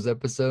remember those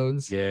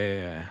episodes?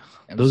 Yeah,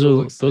 those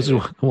are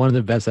one of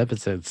the best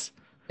episodes.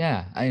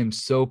 Yeah, I am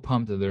so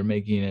pumped that they're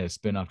making a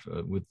spinoff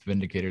with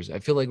Vindicators. I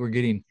feel like we're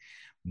getting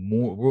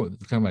more. We're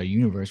talking about a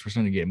universe. We're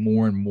starting to get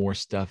more and more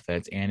stuff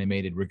that's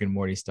animated Rick and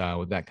Morty style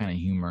with that kind of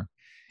humor,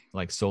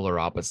 like Solar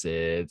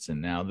Opposites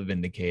and now the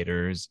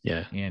Vindicators.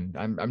 Yeah, and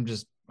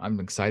I'm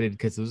excited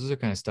because those are the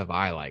kind of stuff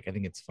I like. I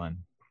think it's fun.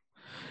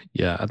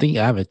 Yeah, I think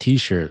I have a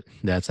T-shirt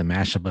that's a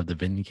mashup of the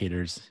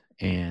Vindicators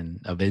and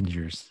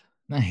Avengers.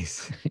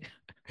 Nice.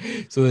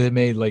 So they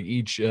made like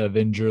each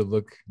Avenger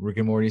look Rick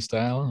and Morty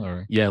style,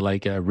 or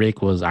like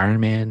Rick was Iron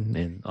Man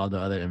and all the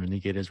other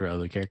Vindicators were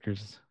other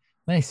characters.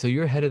 Nice. So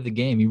you're ahead of the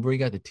game. You've already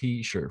got the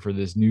T-shirt for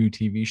this new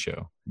TV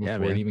show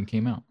before it even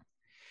came out.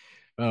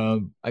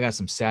 I got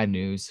some sad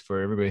news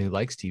for everybody who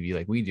likes TV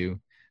like we do.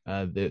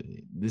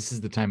 This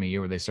is the time of year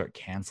where they start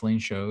canceling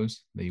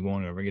shows that you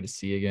won't ever get to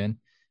see again.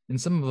 And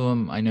some of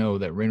them I know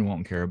that Rin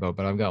won't care about,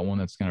 but I've got one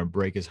that's going to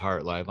break his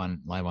heart live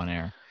on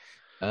air.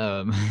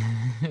 Um,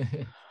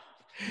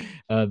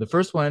 the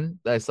first one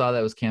that I saw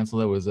that was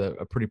canceled that was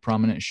a pretty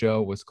prominent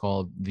show was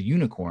called The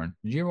Unicorn.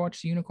 Did you ever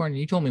watch The Unicorn?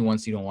 You told me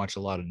once you don't watch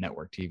a lot of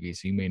network TV,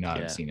 so you may not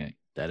have seen it.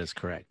 That is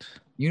correct.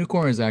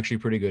 Unicorn is actually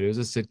pretty good. It was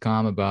a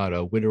sitcom about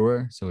a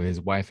widower. So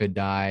his wife had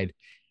died,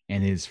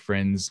 and his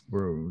friends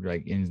were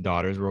like, and his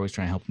daughters were always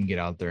trying to help him get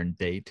out there and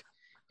date.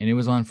 And it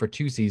was on for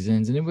 2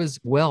 seasons, and it was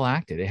well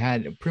acted. It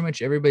had pretty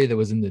much everybody that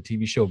was in the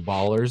TV show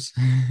Ballers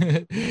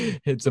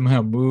had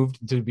somehow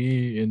moved to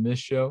be in this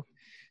show.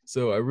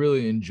 So I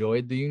really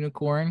enjoyed The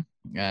Unicorn.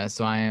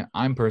 So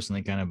I'm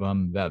personally kind of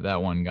bummed that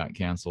that one got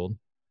canceled.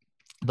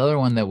 The other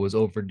one that was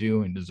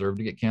overdue and deserved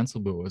to get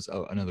canceled, but was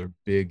another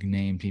big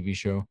name TV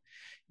show,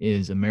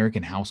 is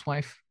American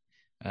Housewife.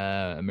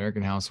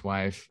 American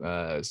Housewife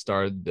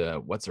starred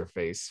what's her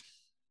face?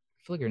 I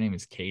feel like her name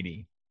is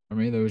Katie, or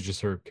maybe that was just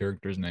her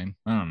character's name.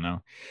 I don't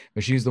know,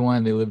 but she's the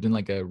one. They lived in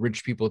like a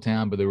rich people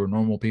town, but they were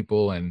normal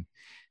people, and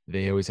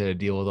they always had to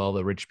deal with all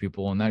the rich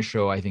people. And that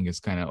show, I think, is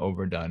kind of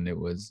overdone. It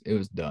was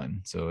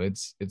done, so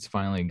it's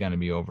finally gonna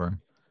be over.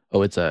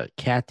 Oh, it's a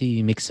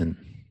Kathy Mixon.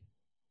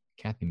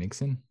 Kathy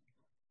Mixon.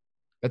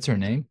 That's her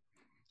name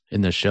in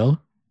the show.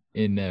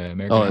 In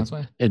American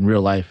Housewife? In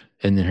real life.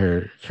 And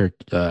her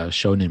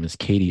show name is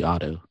Katie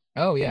Otto.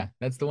 Oh, yeah.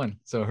 That's the one.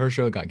 So her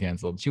show got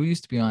canceled. She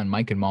used to be on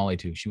Mike and Molly,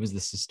 too. She was the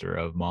sister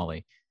of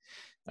Molly.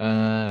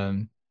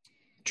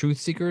 Truth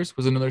Seekers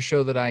was another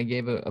show that I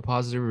gave a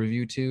positive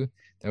review to.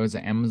 That was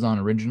an Amazon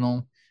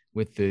original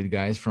with the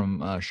guys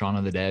from Shaun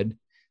of the Dead.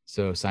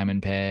 So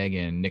Simon Pegg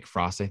and Nick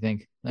Frost, I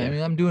think. Yeah. I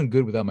mean, I'm doing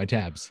good without my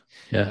tabs.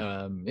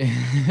 Yeah.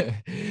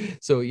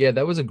 So yeah,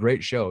 that was a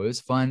great show. It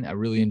was fun. I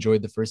really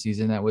enjoyed the first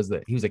season.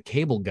 He was a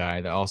cable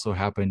guy that also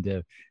happened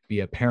to be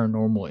a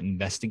paranormal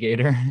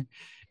investigator.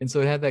 And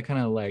so it had that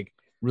kind of like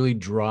really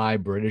dry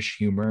British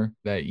humor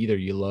that either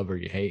you love or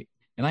you hate.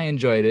 And I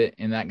enjoyed it,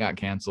 and that got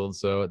canceled.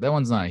 So that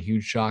one's not a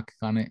huge shock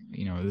on it.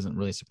 You know, it doesn't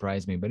really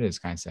surprise me, but it is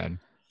kind of sad.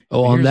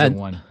 Oh, on that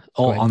one.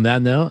 Oh, on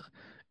that note.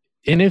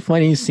 Isn't it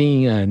funny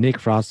seeing Nick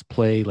Frost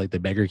play like the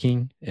Beggar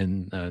King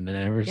in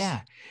Nevers? Yeah.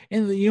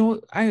 And, you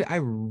know, I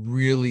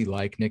really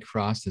like Nick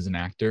Frost as an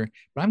actor,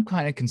 but I'm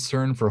kind of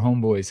concerned for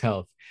Homeboy's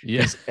health.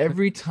 Yes.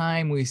 Every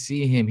time we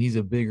see him, he's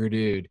a bigger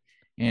dude.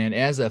 And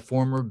as a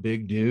former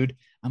big dude,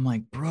 I'm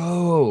like,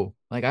 bro,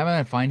 like I'm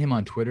going to find him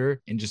on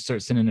Twitter and just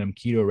start sending him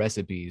keto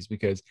recipes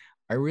because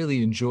I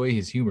really enjoy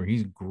his humor.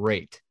 He's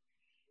great.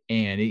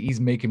 And he's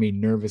making me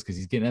nervous because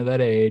he's getting at that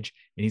age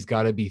and he's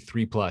got to be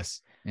 3+.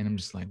 And I'm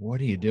just like,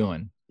 what are you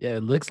doing? Yeah,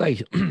 it looks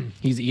like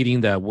he's eating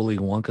that Willy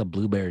Wonka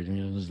blueberry. You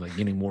know, just like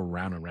getting more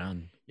round and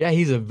round. Yeah,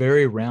 he's a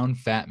very round,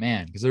 fat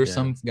man. Because there's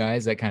some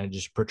guys that kind of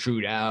just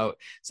protrude out.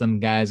 Some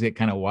guys get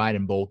kind of wide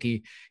and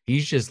bulky.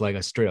 He's just like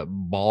a straight up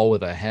ball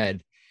with a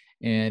head.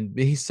 And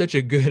he's such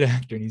a good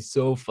actor. And he's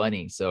so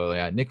funny. So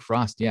yeah, Nick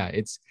Frost,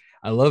 I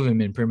love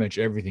him in pretty much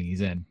everything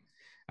he's in.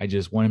 I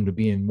just want him to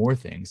be in more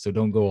things. So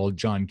don't go all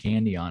John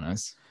Candy on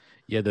us.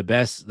 Yeah, the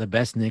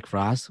best Nick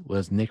Frost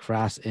was Nick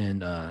Frost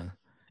in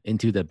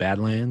Into the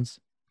Badlands.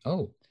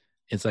 Oh,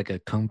 it's like a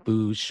kung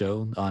fu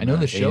show. I know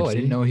the show. AMC. I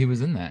didn't know he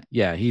was in that.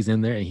 Yeah, he's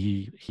in there, and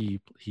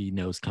he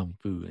knows kung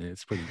fu, and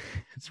it's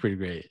pretty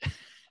great.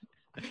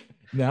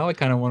 Now I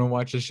kind of want to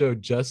watch the show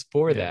just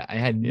for that. I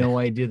had no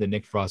idea that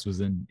Nick Frost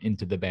was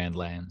Into the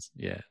Badlands.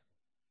 Yeah,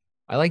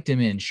 I liked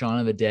him in Shaun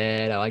of the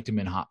Dead. I liked him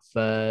in Hot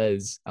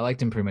Fuzz. I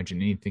liked him pretty much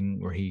in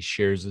anything where he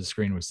shares the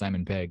screen with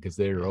Simon Pegg because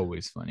they're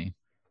always funny.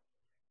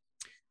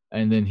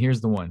 And then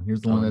here's the one.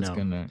 Here's the one that's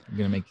gonna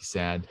make you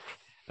sad.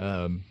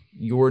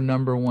 Your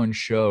number one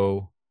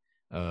show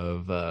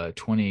of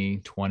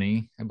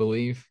 2020, I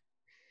believe,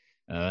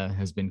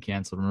 has been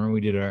canceled. Remember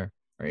we did our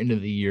end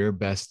of the year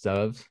best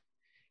of,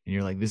 and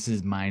you're like, this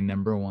is my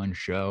number one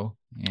show,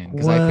 and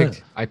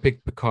because I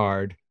picked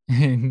Picard,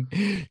 and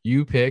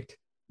you picked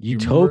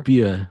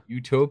Utopia.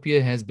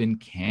 Utopia has been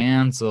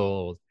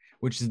canceled,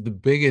 which is the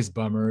biggest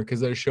bummer because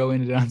their show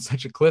ended on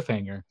such a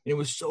cliffhanger. It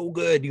was so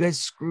good. You guys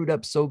screwed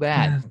up so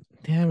bad.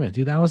 Damn it,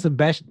 dude. That was the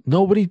best.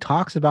 Nobody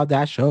talks about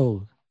that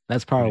show.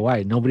 That's probably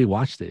why nobody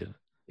watched it.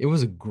 It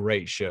was a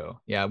great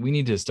show. Yeah, we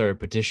need to start a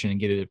petition and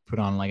get it put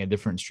on like a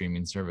different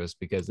streaming service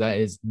because that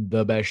is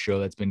the best show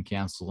that's been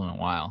canceled in a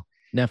while.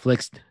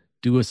 Netflix,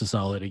 do us a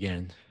solid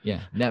again. Yeah,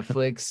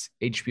 Netflix,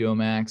 HBO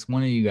Max,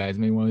 one of you guys,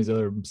 maybe one of these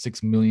other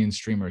 6 million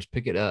streamers,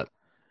 pick it up.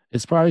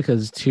 It's probably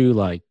because it's too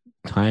like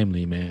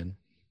timely, man.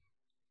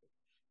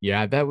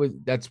 Yeah,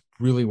 that's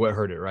really what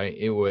hurt it, right?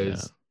 It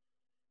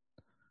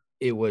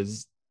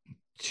was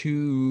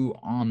too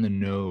on the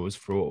nose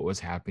for what was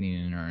happening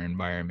in our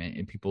environment,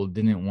 and people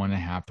didn't want to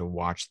have to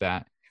watch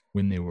that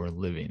when they were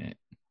living it.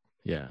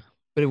 Yeah,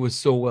 but it was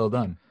so well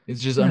done.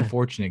 It's just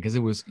unfortunate because it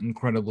was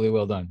incredibly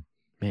well done.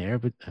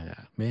 Man,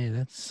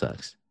 that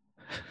sucks.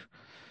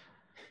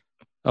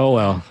 Oh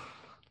well.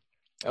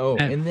 Oh,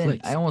 Netflix. And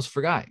then I almost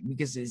forgot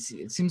because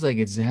it seems like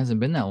it hasn't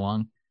been that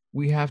long.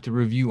 We have to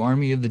review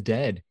Army of the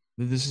Dead.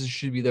 This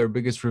should be their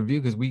biggest review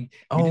because we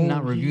did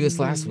not review this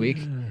last week,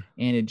 and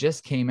it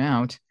just came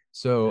out.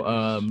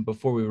 So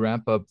before we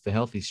wrap up the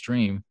healthy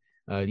stream,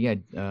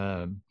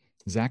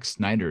 Zack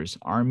Snyder's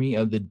Army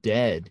of the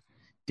Dead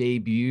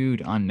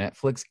debuted on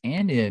Netflix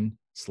and in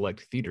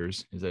select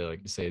theaters, as they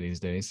like to say these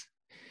days.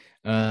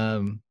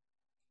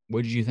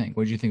 What did you think?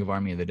 What did you think of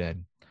Army of the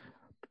Dead?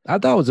 I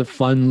thought it was a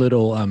fun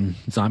little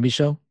zombie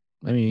show.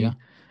 I mean, Yeah.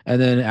 And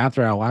then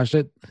after I watched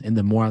it, and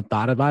the more I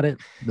thought about it,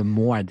 the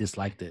more I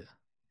disliked it.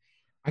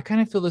 I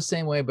kind of feel the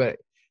same way, but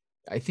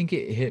I think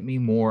it hit me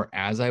more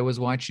as I was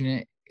watching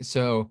it.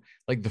 So,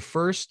 like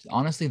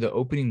honestly, the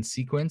opening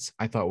sequence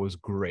I thought was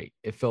great.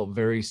 It felt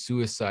very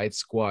Suicide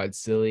Squad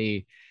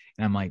silly.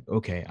 And I'm like,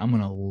 okay, I'm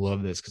gonna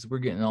love this because we're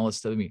getting all this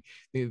stuff. I mean,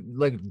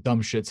 like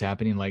dumb shit's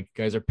happening. Like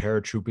guys are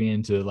paratrooping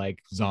into like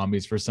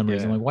zombies for some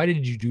reason. I'm like, why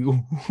did you do?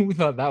 Who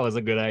thought that was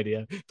a good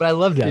idea? But I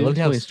loved it. I loved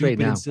how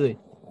stupid and silly.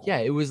 Yeah,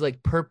 it was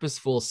like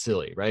purposeful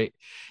silly, right?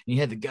 And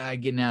you had the guy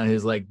getting out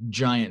his like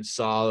giant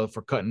saw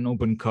for cutting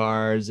open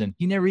cars, and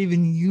he never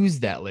even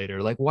used that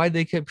later. Like, why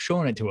they kept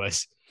showing it to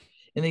us?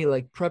 And they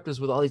like prepped us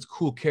with all these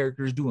cool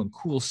characters doing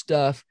cool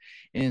stuff,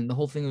 and the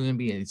whole thing was gonna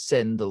be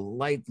set in the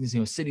lights,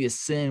 City of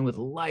Sin with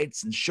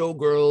lights and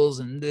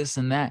showgirls and this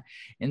and that.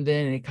 And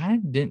then it kind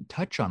of didn't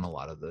touch on a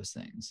lot of those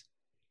things.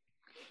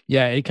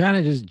 Yeah, it kind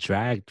of just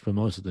dragged for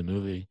most of the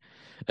movie.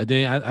 And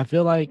then I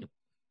feel like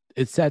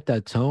it set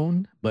that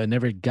tone, but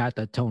never got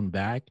that tone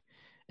back.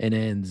 And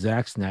then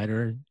Zack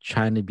Snyder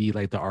trying to be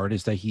like the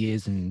artist that he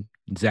is, and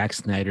Zack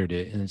Snyder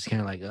did, and it's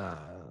kind of like,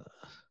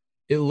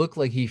 it looked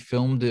like he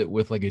filmed it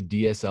with like a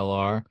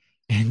DSLR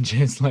and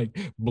just like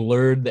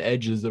blurred the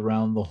edges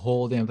around the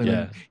whole damn thing. Yeah.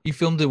 Like, he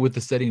filmed it with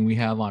the setting we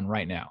have on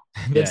right now.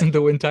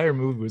 The entire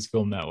movie was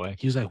filmed that way.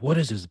 He was like, "What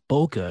is this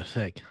bokeh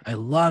effect? I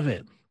love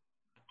it."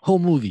 Whole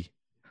movie.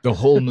 The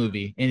whole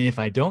movie. And if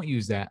I don't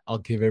use that, I'll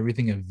give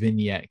everything a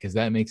vignette because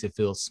that makes it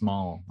feel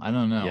small. I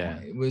don't know. Yeah.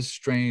 It was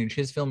strange.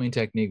 His filming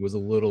technique was a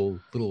little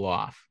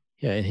off.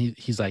 Yeah, and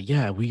he's like,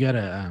 "Yeah, we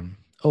gotta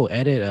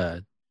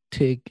edit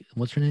Tig.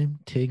 What's her name?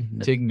 Tig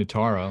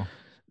Notaro.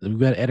 We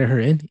gotta edit her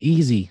in.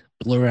 Easy.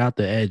 Blur out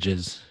the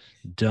edges.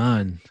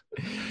 Done."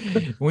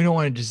 We don't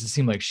want it just to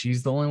seem like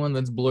she's the only one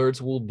that's blurred,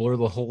 so we'll blur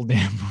the whole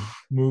damn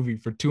movie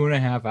for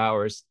 2.5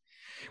 hours.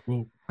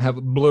 We'll have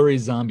a blurry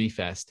zombie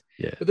fest.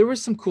 Yeah. But there were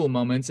some cool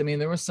moments. I mean,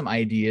 there were some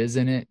ideas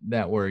in it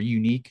that were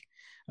unique.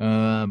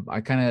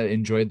 I kind of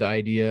enjoyed the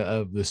idea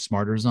of the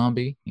smarter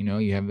zombie.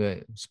 You have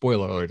the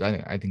spoiler alert.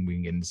 I think we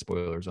can get into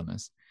spoilers on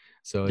this.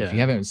 So if you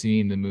haven't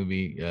seen the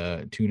movie,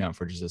 tune out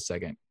for just a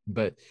second.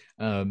 But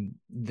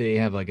they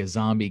have like a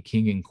zombie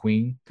king and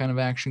queen kind of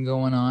action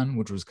going on,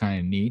 which was kind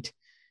of neat.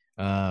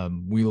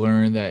 We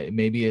learned that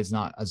maybe it's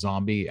not a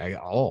zombie at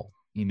all.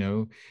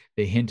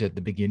 They hint at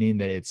the beginning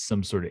that it's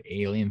some sort of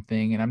alien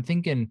thing. And I'm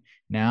thinking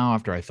now,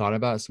 after I thought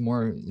about it some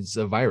more, it's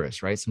a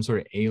virus, right? Some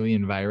sort of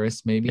alien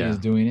virus maybe is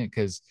doing it.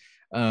 Because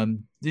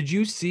did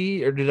you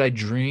see, or did I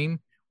dream?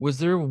 Was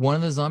there one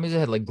of the zombies that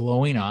had like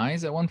glowing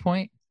eyes at one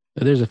point?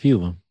 There's a few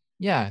of them.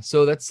 Yeah.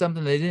 So that's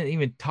something they didn't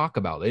even talk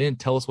about. They didn't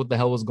tell us what the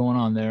hell was going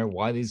on there,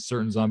 why these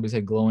certain zombies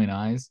had glowing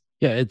eyes.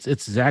 Yeah,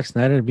 it's Zack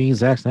Snyder being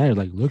Zack Snyder.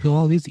 Like, look at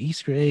all these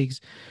Easter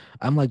eggs.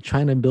 I'm like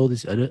trying to build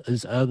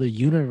this other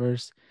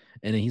universe.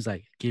 And then he's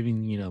like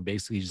giving,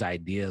 basically just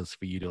ideas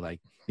for you to like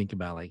think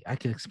about, like, I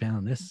could expand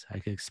on this. I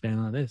could expand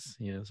on this,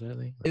 sort of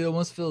thing. It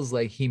almost feels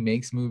like he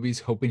makes movies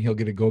hoping he'll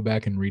get to go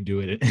back and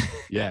redo it.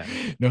 Yeah.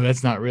 No,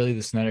 that's not really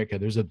the Snyder Cut.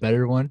 There's a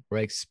better one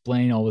where I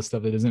explain all the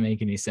stuff that doesn't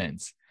make any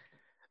sense.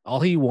 All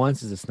he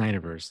wants is a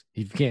Snyderverse.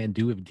 If you can't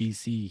do it with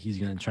DC, he's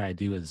going to try to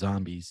do it with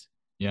zombies.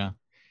 Yeah.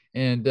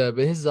 And, but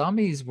his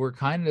zombies were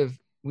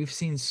we've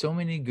seen so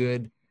many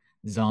good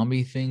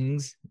zombie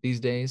things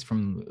these days,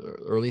 from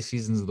early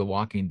seasons of The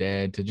Walking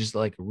Dead to just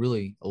like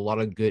really a lot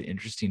of good,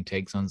 interesting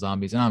takes on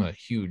zombies. And I'm a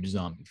huge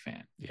zombie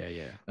fan.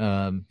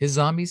 Yeah. His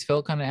zombies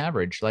felt kind of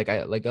average. Like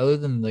other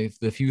than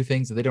the few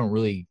things that they don't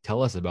really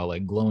tell us about,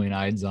 like glowing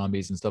eyed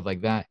zombies and stuff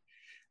like that.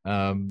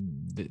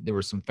 There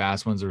were some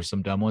fast ones, there were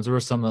some dumb ones, there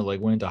were some that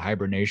like went into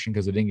hibernation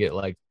because they didn't get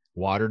like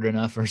watered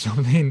enough or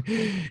something.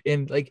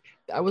 And like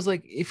I was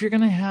like, if you're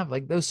gonna have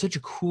like, that was such a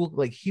cool,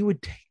 like he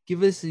would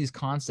give us these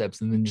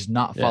concepts and then just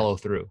not follow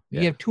through.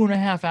 You have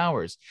 2.5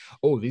 hours.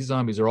 Oh, these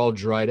zombies are all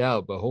dried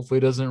out, but hopefully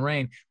it doesn't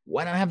rain.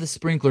 Why not have the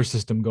sprinkler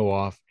system go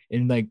off?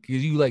 And like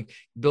you like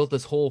built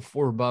this whole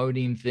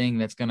foreboding thing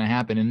that's gonna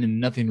happen, and then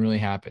nothing really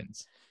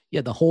happens.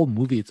 Yeah, the whole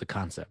movie, it's a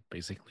concept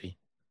basically.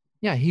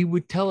 Yeah, he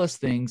would tell us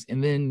things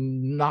and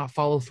then not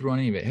follow through on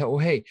any of it. Oh,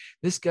 hey,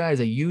 this guy's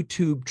a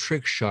YouTube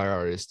trick shot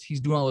artist. He's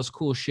doing all this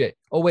cool shit.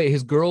 Oh, wait,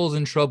 his girl's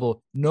in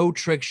trouble. No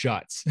trick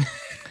shots.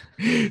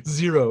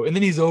 0. And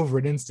then he's over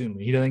it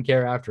instantly. He doesn't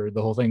care after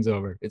the whole thing's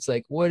over. It's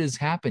like, what is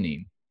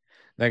happening?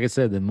 Like I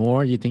said, the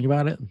more you think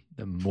about it,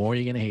 the more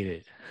you're going to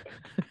hate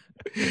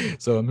it.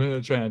 So I'm going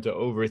to try not to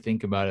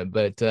overthink about it.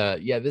 But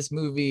this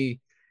movie,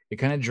 it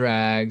kind of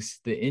drags.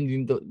 The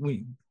ending,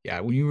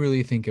 when you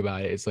really think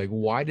about it, it's like,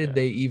 why did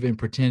they even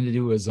pretend to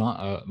do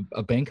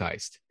a bank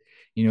heist?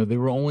 They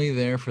were only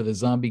there for the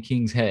zombie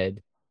king's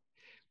head.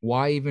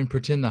 Why even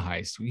pretend the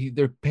heist?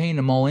 They're paying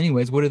them all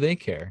anyways. What do they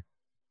care?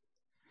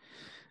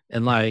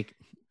 And like,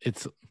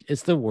 it's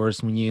the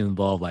worst when you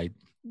involve like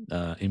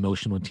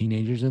emotional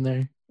teenagers in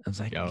there. I was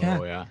like,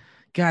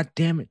 God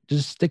damn it,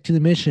 just stick to the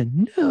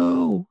mission.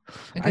 No,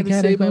 I gotta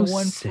gotta save my go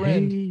one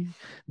friend, save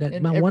that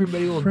and my one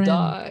everybody will friend.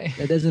 die.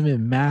 That doesn't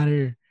even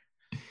matter.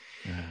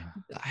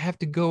 I have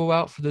to go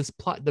out for this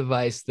plot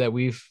device that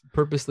we've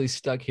purposely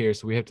stuck here,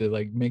 so we have to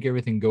like make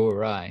everything go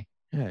awry.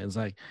 Yeah, it's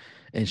like,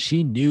 and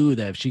she knew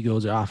that if she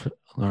goes off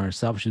on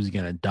herself, she was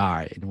gonna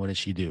die. And what did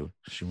she do?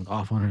 She went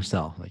off on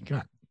herself. Like,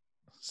 God,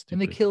 stupid.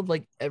 And they killed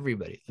like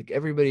everybody. Like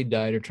everybody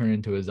died or turned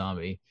into a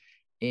zombie.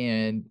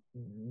 And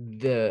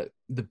the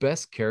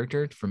best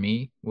character for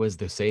me was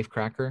the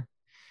safecracker.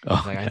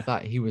 Oh, Like I yeah.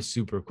 thought he was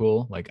super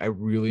cool. Like I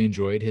really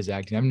enjoyed his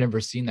acting. I've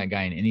never seen that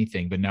guy in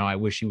anything, but now I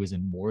wish he was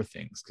in more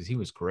things because he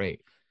was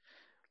great.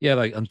 Yeah,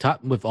 like on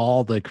top with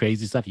all the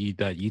crazy stuff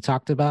that you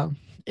talked about,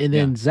 and Yeah.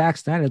 then Zack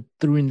Snyder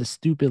threw in the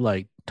stupid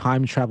like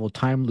time travel,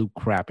 time loop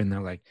crap, and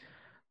they're like,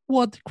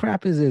 "What the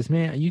crap is this,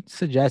 man? Are you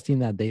suggesting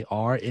that they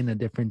are in a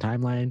different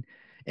timeline?"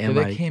 Yeah, And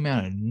that like, came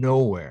out of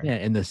nowhere. yeah,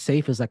 and the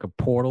safe is like a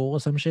portal or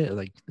some shit.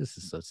 Like, this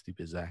is so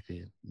stupid, Zack.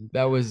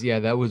 That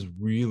was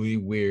really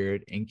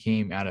weird and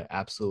came out of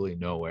absolutely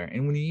nowhere.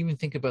 And when you even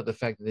think about the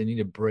fact that they need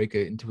to break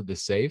it into the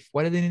safe,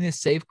 why do they need a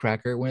safe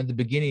cracker when at the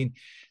beginning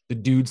the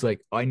dude's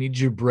like, I need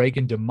you to break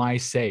into my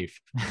safe?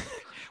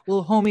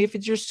 Well, homie, if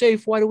it's your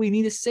safe, why do we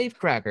need a safe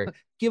cracker?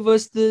 Give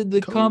us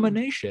the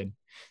combination.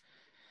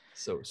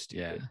 So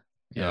stupid.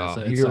 Yeah.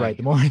 So you're right.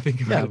 The more I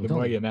think about it, the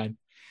more I get mad.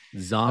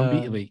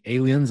 Like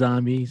alien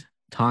zombies,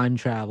 time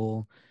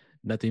travel,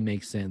 nothing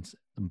makes sense.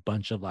 A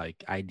bunch of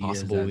like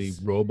ideas, possibly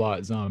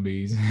robot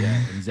zombies.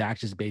 Yeah, and Zach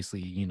just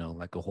basically,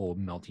 like a whole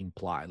melting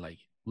plot. Like,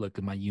 look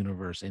at my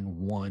universe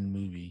in one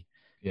movie.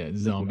 Yeah,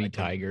 zombie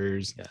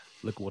tigers. Yeah,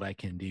 look what I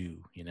can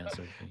do. Sort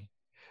of thing.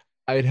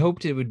 I had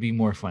hoped it would be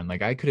more fun.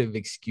 Like I could have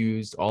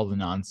excused all the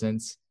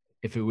nonsense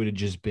if it would have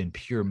just been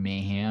pure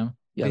mayhem.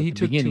 Yeah, but he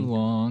took too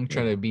long,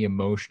 trying to be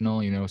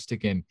emotional,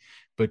 sticking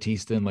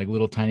Batista in like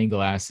little tiny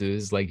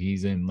glasses, like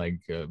he's in like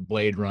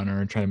Blade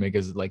Runner, and trying to make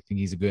us like think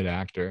he's a good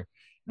actor.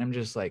 And I'm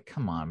just like,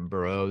 come on,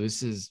 bro,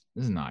 this is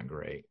not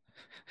great.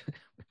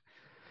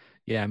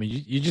 Yeah, I mean,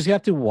 you just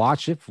have to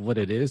watch it for what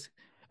it is,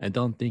 and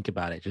don't think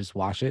about it. Just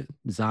watch it.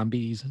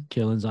 Zombies,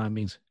 killing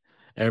zombies.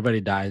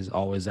 Everybody dies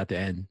always at the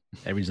end.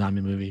 Every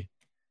zombie movie,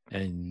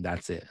 and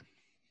that's it.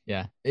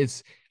 Yeah,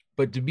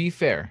 but to be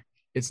fair,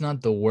 it's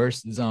not the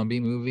worst zombie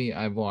movie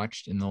I've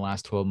watched in the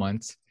last 12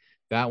 months.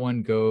 That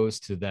one goes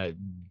to that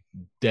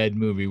Dead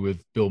movie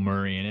with Bill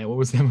Murray in it. What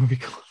was that movie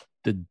called?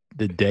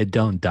 The Dead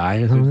Don't Die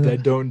or something? The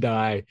Dead Don't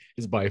Die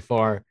is by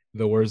far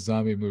the worst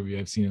zombie movie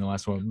I've seen in the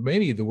last one.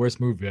 Maybe the worst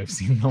movie I've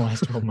seen in the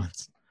last 12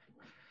 months.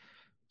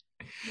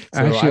 So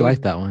I actually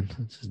like that one.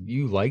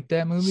 You like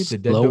that movie? The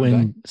Dead Don't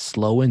Die?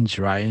 Slow and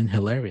dry and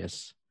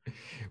hilarious. It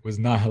was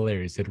not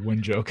hilarious. It had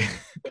one joke.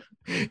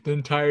 The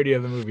entirety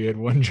of the movie had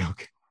one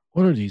joke.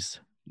 What are these?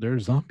 They're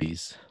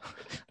zombies.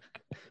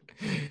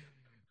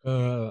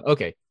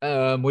 Okay.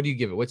 What do you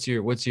give it?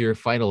 What's your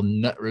final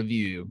nut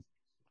review?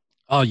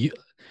 Oh,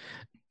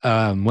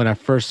 when I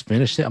first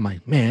finished it, I'm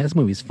like, man, this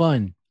movie's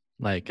fun.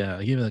 Like,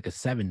 I give it like a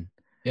 7.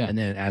 Yeah. And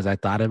then as I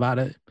thought about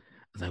it, I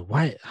was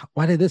like,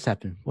 why did this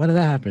happen? Why did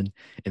that happen?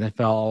 And I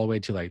fell all the way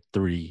to like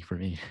 3 for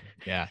me.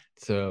 Yeah.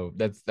 So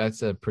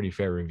that's a pretty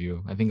fair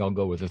review. I think I'll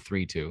go with a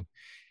 3 too.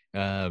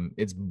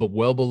 It's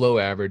well below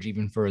average,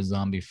 even for a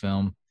zombie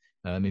film.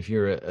 If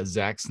you're a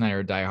Zack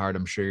Snyder diehard,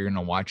 I'm sure you're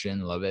gonna watch it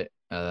and love it.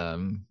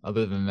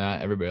 Other than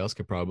that, everybody else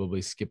could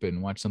probably skip it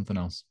and watch something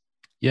else.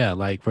 Yeah,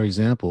 like for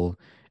example,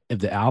 if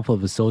the Alpha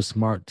was so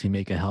smart to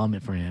make a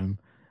helmet for him,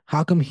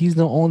 how come he's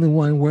the only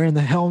one wearing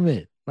the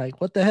helmet? Like,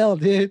 what the hell,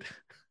 dude?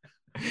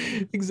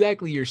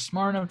 Exactly. You're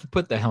smart enough to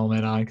put the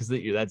helmet on because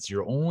that's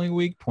your only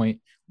weak point.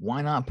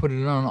 Why not put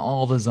it on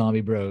all the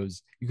zombie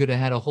bros? You could have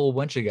had a whole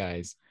bunch of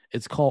guys.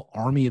 It's called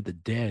Army of the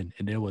Dead,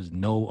 and there was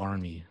no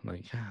army.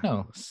 Like,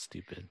 no,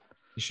 stupid.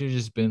 You should have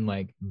just been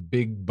like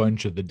big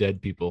bunch of the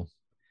dead people.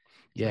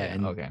 Yeah,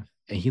 and okay.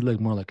 And he looked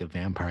more like a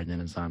vampire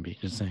than a zombie.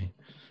 Just saying.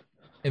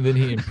 And then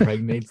he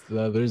impregnates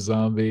the other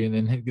zombie, and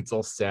then he gets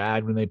all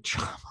sad when they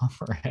chop off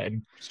her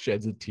head,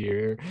 sheds a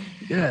tear.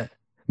 Yeah,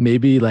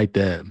 maybe like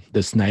the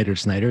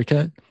Snyder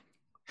cut.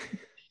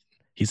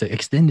 He's like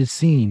extended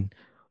scene,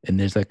 and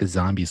there's like a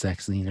zombie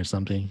sex scene or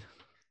something.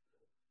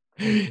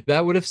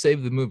 That would have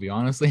saved the movie,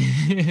 honestly.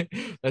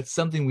 That's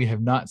something we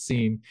have not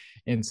seen,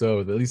 and so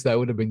at least that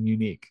would have been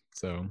unique.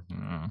 So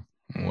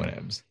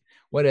whatevs.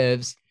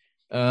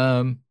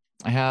 I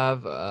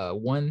have I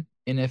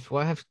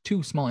have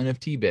 2 small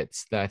NFT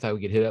bits that I thought we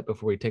could hit up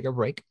before we take a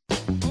break.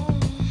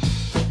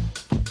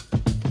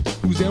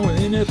 Who's down with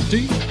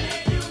NFT?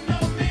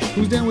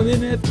 Who's down with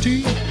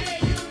NFT?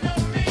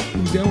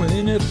 Who's down with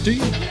NFT?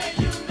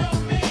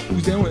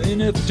 Who's down with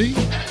NFT?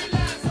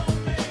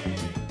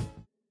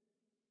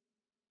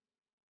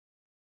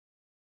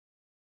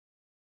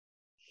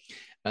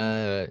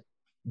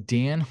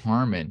 Dan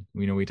Harmon.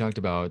 We talked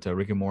about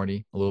Rick and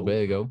Morty a little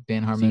bit ago.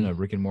 Dan Harmon of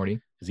Rick and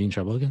Morty. Is he in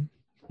trouble again?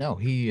 No,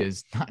 he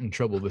is not in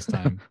trouble this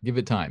time. Give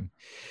it time.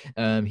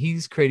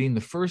 He's creating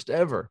the first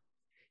ever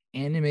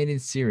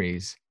animated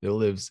series that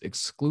lives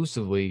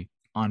exclusively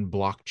on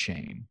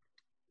blockchain.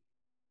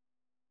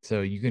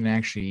 So you can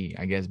actually,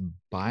 I guess,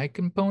 buy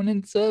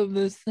components of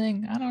this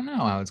thing. I don't know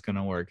how it's going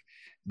to work.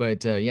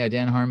 But yeah,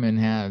 Dan Harmon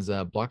has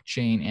a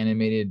blockchain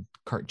animated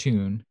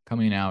cartoon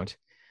coming out.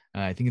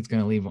 I think it's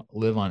going to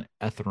live on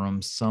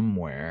Ethereum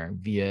somewhere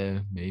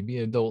via maybe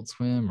Adult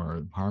Swim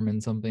or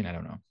Harmon something. I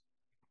don't know.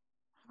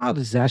 How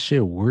does that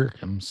shit work?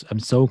 I'm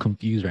so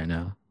confused right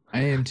now.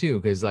 I am too,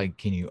 because like,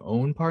 can you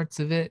own parts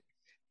of it?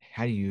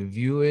 How do you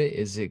view it?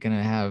 Is it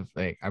gonna have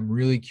like? I'm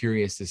really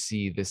curious to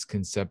see this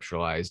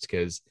conceptualized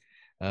because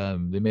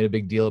they made a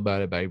big deal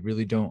about it, but I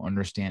really don't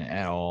understand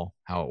at all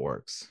how it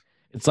works.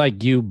 It's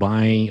like you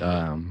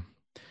buying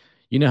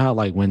you know how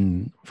like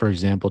when, for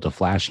example, The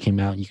Flash came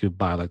out, you could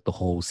buy like the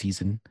whole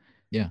season.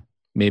 Yeah.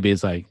 Maybe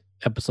it's like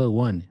episode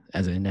 1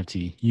 as an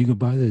NFT. You could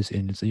buy this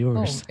and it's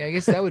yours. Oh, I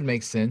guess that would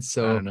make sense. I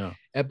So don't know.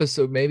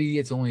 episode, maybe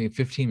it's only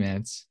 15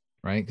 minutes,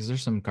 right? Because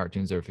there's some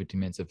cartoons that are 15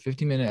 minutes. A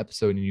 15-minute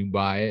episode, and you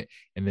buy it,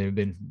 and there have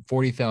been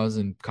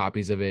 40,000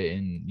 copies of it,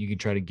 and you can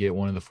try to get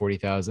one of the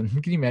 40,000.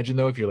 Can you imagine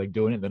though if you're like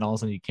doing it, then all of a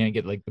sudden you can't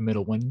get like the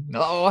middle one?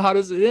 Oh, how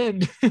does it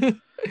end?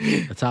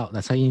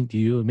 That's how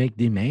you make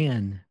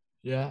demand.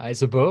 Yeah, I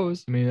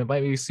suppose. I mean, it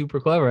might be super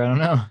clever. I don't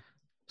know.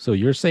 So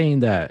you're saying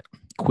that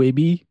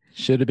Quibi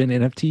should have been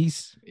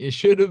NFTs? It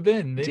should have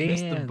been. They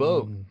missed the Damn.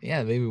 boat.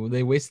 Yeah,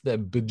 they wasted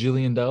that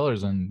bajillion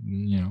dollars on,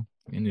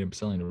 ended up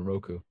selling to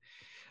Roku.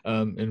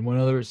 And one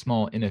other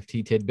small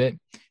NFT tidbit.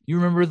 You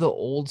remember the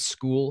old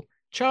school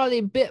Charlie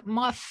bit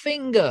my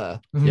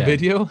finger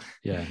video?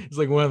 Yeah. It's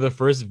like one of the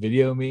first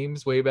video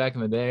memes way back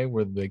in the day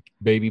where the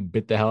baby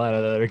bit the hell out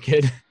of the other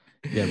kid.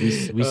 Yeah,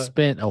 we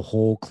spent a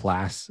whole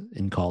class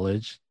in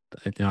college,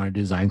 in our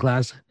design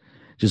class,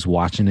 just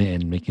watching it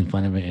and making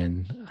fun of it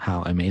and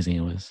how amazing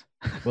it was.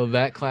 Well,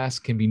 that class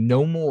can be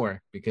no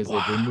more because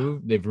Wow.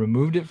 they've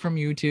removed it from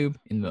YouTube,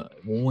 and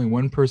only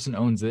one person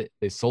owns it.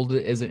 They sold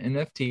it as an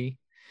NFT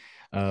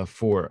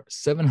for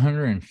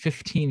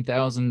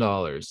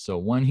 $715,000. So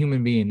one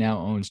human being now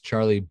owns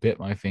Charlie bit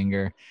my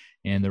finger,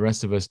 and the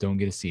rest of us don't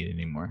get to see it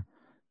anymore.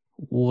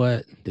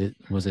 Was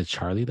it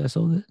Charlie that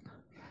sold it?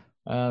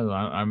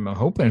 I'm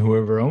hoping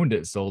whoever owned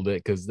it sold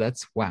it, because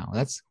that's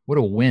what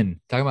a win.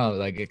 Talking about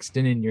like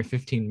extending your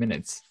 15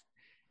 minutes.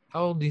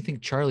 How old do you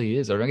think Charlie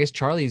is? Or I guess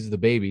Charlie's the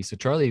baby. So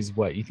Charlie's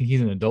what? You think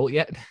he's an adult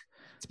yet?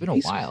 It's been a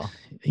while.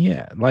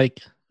 Yeah, like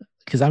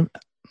because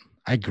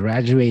I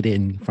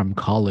graduated from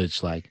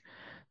college like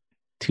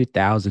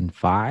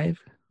 2005.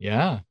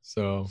 Yeah.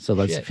 So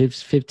that's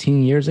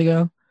 15 years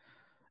ago.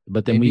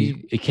 But then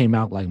maybe, it came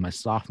out like my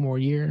sophomore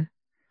year.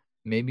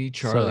 Maybe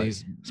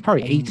Charlie's it's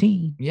probably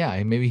 18.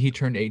 Yeah, maybe he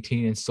turned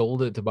 18 and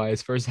sold it to buy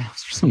his first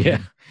house or something.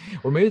 Yeah.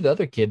 Or maybe the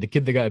other kid, the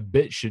kid that got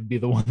bit, should be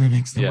the one that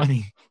makes the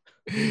money.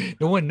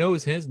 No one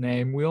knows his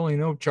name. We only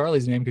know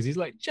Charlie's name because he's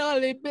like,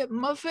 Charlie bit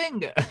my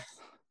finger.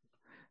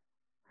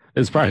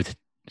 It's probably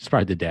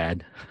the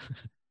dad.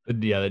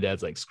 Yeah, the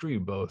dad's like, screw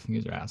you both.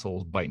 These are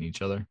assholes biting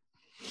each other.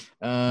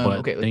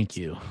 Okay, thank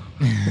you.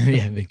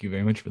 Yeah, thank you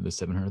very much for the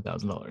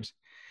 $700,000.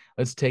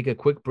 Let's take a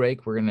quick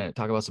break. We're gonna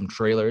talk about some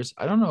trailers.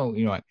 I don't know,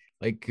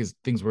 because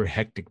things were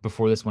hectic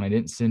before this one. I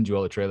didn't send you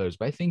all the trailers,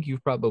 but I think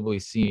you've probably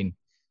seen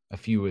a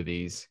few of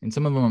these, and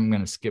some of them I'm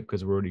gonna skip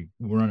because we're already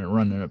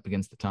running up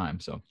against the time.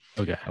 So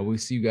okay, we'll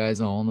see you guys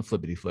all on the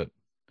flippity flip.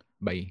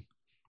 Bye.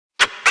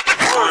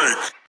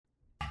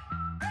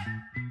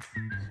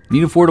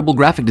 Need affordable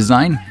graphic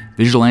design?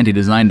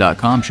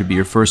 VisualAntiDesign.com should be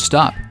your first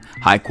stop.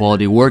 High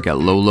quality work at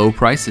low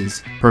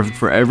prices. Perfect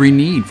for every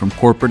need from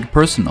corporate to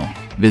personal.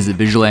 Visit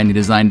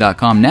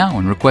VisualAntiDesign.com now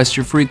and request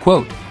your free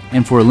quote.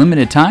 And for a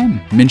limited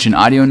time, mention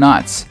Audio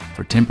Knots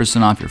for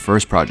 10% off your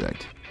first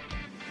project.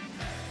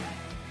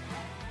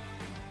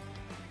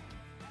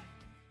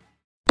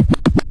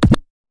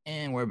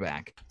 And we're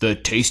back. The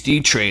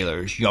tasty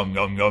trailers. Yum,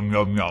 yum, yum,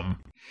 yum,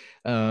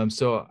 yum.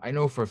 So I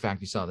know for a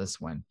fact you saw this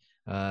one.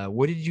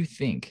 What did you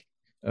think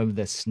of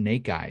the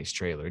Snake Eyes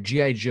trailer?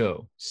 G.I.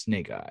 Joe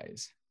Snake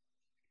Eyes.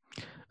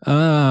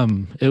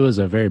 It was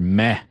a very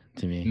meh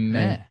to me.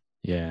 Meh.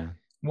 Yeah.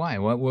 Why?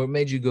 What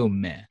made you go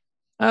meh?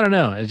 I don't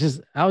know. It's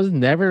just I was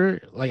never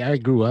like, I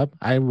grew up.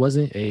 I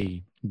wasn't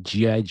a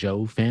G.I.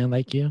 Joe fan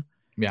like you.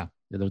 Yeah.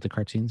 The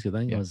cartoons, because I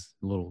think I was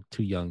a little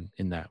too young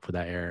for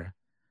that era.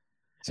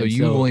 So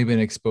you've only been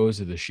exposed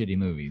to the shitty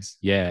movies.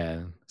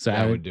 Yeah. So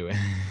I would do it.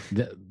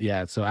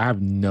 Yeah. So I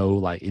have no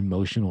like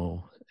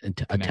emotional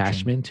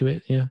attachment to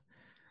it. Yeah.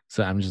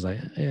 So I'm just like,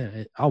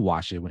 yeah, I'll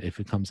watch it if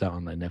it comes out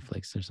on like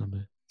Netflix or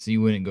something. So you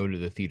wouldn't go to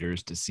the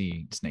theaters to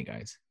see Snake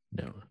Eyes?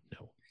 No.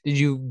 Did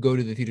you go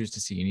to the theaters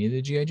to see any of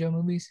the G.I. Joe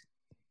movies?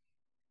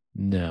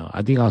 No,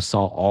 I think I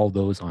saw all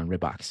those on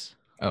Redbox.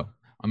 Oh,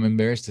 I'm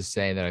embarrassed to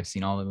say that I've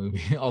seen all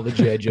the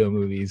G.I. Joe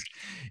movies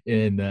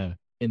in the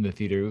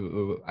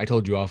theater. I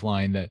told you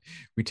offline that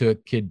we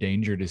took Kid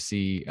Danger to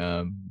see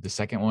the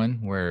second one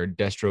where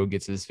Destro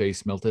gets his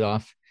face melted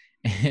off.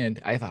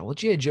 And I thought, well,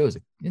 G.I. Joe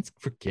it's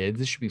for kids.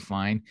 This should be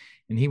fine.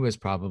 And he was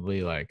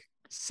probably like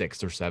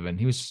 6 or 7.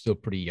 He was still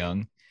pretty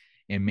young.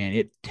 And man,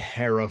 it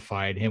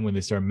terrified him when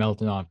they started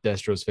melting off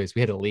Destro's face.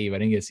 We had to leave. I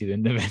didn't get to see the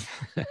end of it.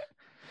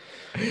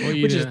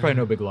 Which is probably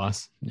no big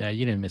loss. Yeah,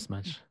 you didn't miss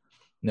much.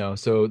 No.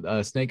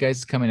 So Snake Eyes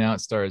is coming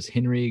out. Stars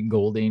Henry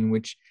Golding,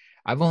 which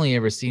I've only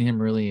ever seen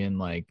him really in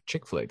like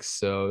chick flicks.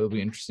 So it'll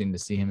be interesting to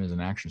see him as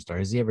an action star.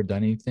 Has he ever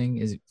done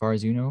anything as far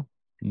as you know?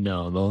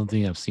 No, the only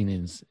thing I've seen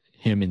is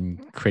him in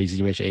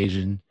Crazy Rich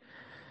Asian.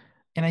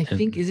 And I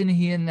think isn't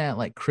he in that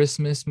like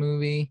Christmas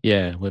movie?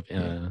 Yeah, with What's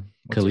her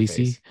Khaleesi.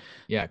 face?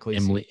 Yeah,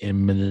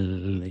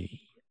 Khaleesi.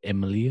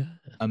 Amelia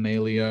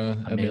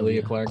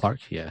Clark.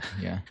 Yeah.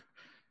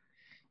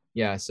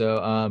 Yeah.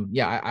 So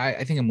yeah,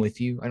 I think I'm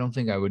with you. I don't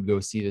think I would go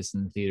see this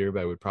in the theater,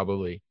 but I'd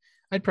probably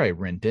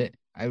rent it.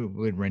 I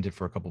would rent it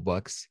for a couple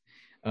bucks.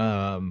 It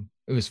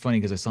was funny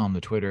because I saw on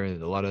the Twitter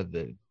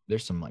that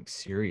there's some like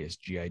serious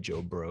G.I.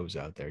 Joe bros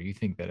out there. You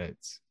think that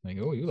it's like,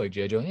 oh, you like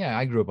G.I. Joe? Yeah,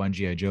 I grew up on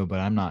G.I. Joe, but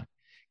I'm not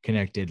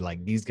connected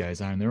like these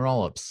guys are. And they're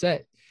all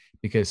upset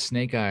because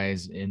Snake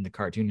Eyes in the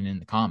cartoon and in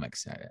the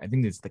comics, I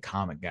think it's the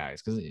comic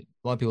guys, because a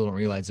lot of people don't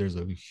realize there's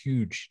a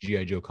huge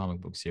G.I. Joe comic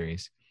book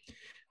series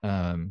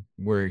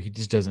where he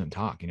just doesn't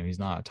talk. He's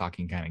not a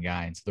talking kind of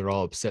guy. And so they're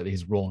all upset that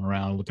he's rolling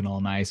around looking all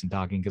nice and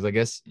talking. Because I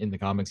guess in the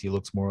comics, he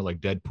looks more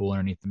like Deadpool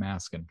underneath the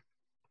mask. And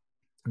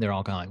they're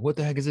all kind of like, what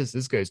the heck is this?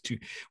 This guy's too,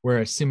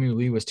 whereas Simu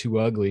Lee was too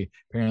ugly.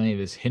 Apparently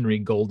this Henry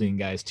Golding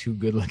guy is too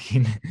good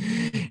looking.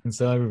 And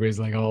so everybody's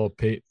like all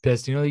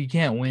pissed, you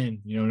can't win,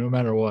 no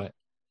matter what.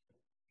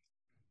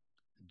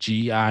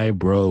 GI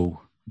Bros,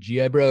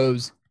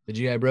 the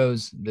GI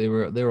Bros, they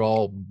were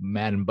all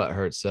mad and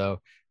butthurt.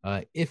 So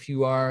if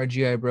you are a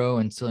GI Bro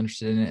and still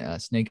interested in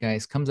it, Snake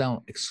Eyes comes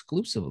out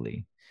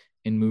exclusively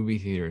in movie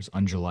theaters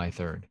on July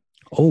 3rd.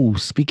 Oh,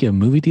 speaking of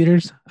movie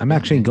theaters, I'm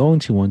actually going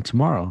to one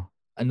tomorrow.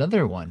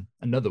 Another one.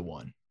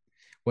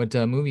 What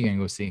movie are you gonna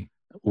go see?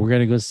 We're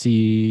gonna go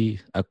see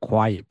A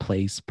Quiet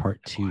Place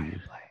Part 2.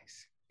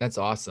 That's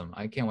awesome.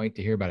 I can't wait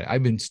to hear about it.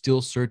 I've been still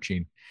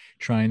searching,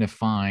 trying to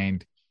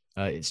find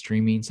it's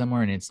streaming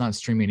somewhere, and it's not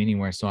streaming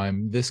anywhere. So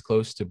I'm this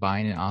close to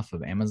buying it off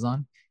of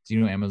Amazon. So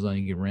Amazon,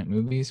 you can rent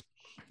movies.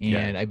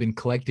 And I've been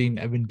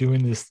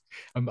doing this.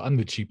 I'm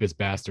the cheapest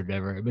bastard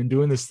ever. I've been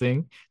doing this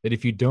thing that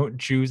if you don't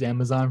choose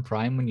Amazon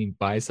Prime when you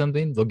buy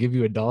something, they'll give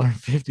you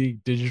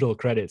 $1.50 digital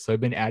credit. So I've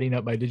been adding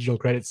up my digital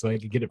credits so I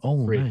can get it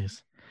for free.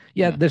 Nice.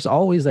 Yeah, there's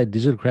always like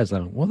digital credits.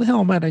 What the hell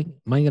am I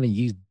going to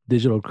use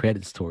digital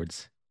credits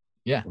towards?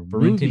 Yeah, for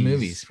renting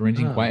movies, for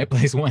renting Quiet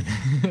Place 1.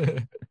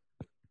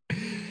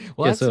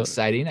 Well, that's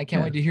exciting. I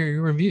can't wait to hear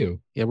your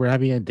review. Yeah, we're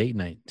having a date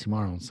night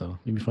tomorrow, so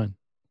it'll be fun.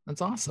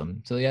 That's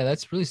awesome. So yeah,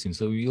 that's really soon.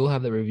 So you'll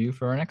have the review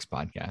for our next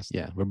podcast.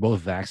 Yeah, we're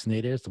both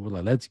vaccinated, so we're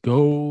like, let's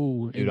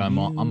go. Dude, I'm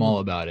all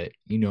about it.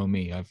 You know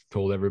me. I've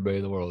told everybody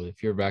in the world,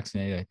 if you're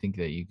vaccinated, I think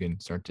that you can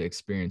start to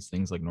experience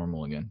things like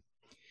normal again.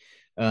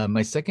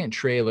 My second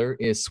trailer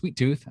is Sweet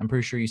Tooth. I'm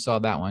pretty sure you saw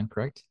that one,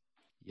 correct?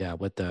 Yeah,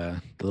 with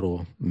the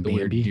little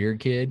weird deer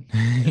kid.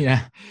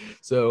 Yeah.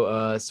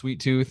 So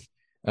Sweet Tooth.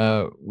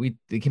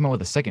 They came out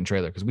with a second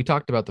trailer because we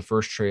talked about the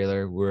first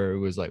trailer where it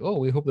was like, oh,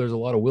 we hope there's a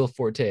lot of Will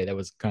Forte. That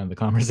was kind of the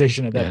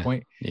conversation at that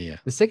point. Yeah.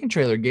 The second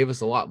trailer gave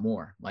us a lot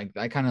more. Like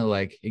I kind of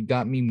it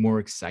got me more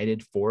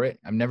excited for it.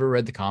 I've never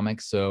read the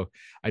comics, so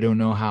I don't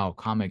know how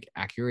comic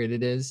accurate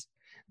it is,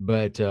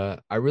 but I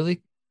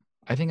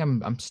think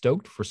I'm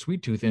stoked for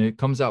Sweet Tooth, and it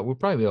comes out. We'll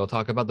probably all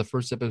talk about the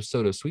first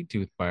episode of Sweet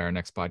Tooth by our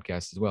next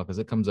podcast as well, because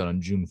it comes out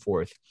on June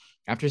 4th.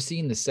 After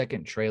seeing the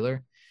second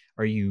trailer,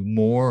 are you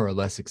more or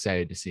less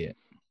excited to see it?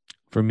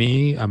 For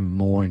me, I'm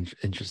more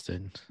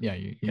interested. Yeah,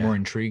 you're more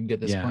intrigued at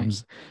this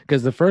point.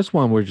 Because the first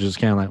one we're just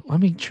kind of like,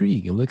 I'm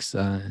intrigued. It looks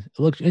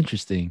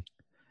interesting.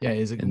 Yeah,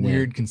 it's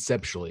weird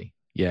conceptually.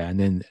 Yeah, and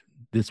then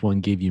this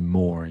one gave you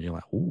more. You're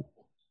like, ooh.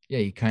 Yeah,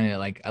 you kind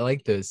of I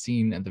like the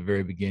scene at the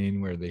very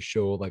beginning where they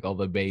show like all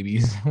the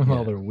babies with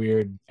all their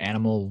weird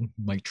animal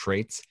like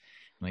traits.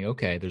 I'm like,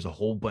 okay, there's a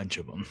whole bunch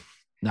of them.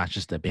 Not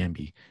just a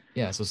Bambi.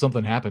 Yeah, so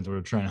something happens where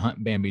we're trying to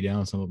hunt Bambi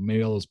down. So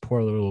maybe all those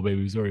poor little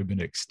babies already been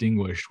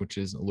extinguished, which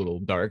is a little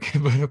dark,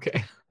 but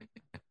okay.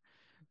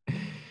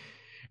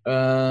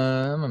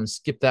 I'm gonna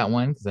skip that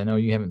one because I know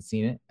you haven't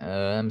seen it. I'm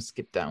gonna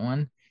skip that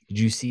one. Did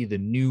you see the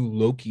new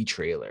Loki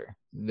trailer?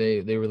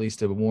 They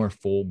released a more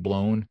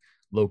full-blown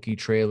Loki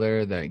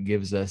trailer that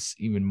gives us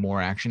even more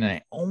action. And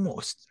I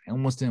almost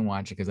didn't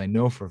watch it because I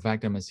know for a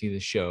fact I'm gonna see the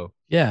show.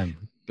 Yeah,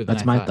 but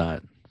that's my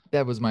thought.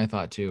 That was my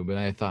thought too, but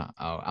I thought,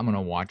 oh, I'm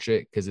gonna watch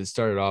it because it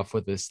started off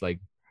with this like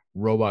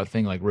robot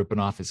thing, like ripping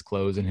off his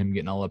clothes and him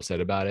getting all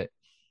upset about it.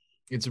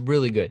 It's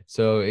really good.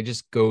 So it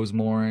just goes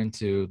more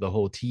into the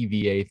whole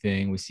TVA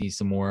thing. We see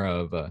some more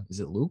of is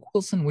it Luke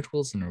Wilson? Which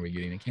Wilson are we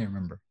getting? I can't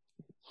remember.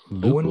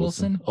 Owen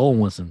Wilson.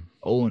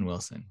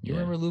 You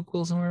remember Luke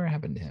Wilson? Whatever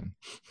happened to him?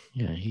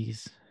 Yeah,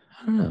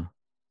 I don't know.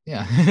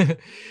 Yeah.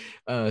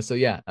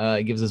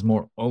 It gives us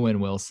more Owen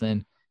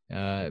Wilson.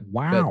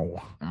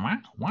 Wow.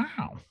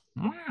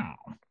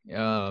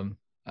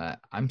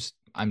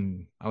 I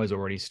was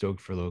already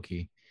stoked for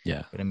Loki.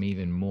 Yeah. But I'm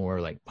even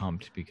more like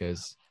pumped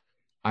because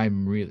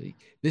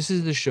this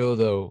is the show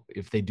though,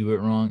 if they do it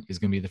wrong, is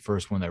gonna be the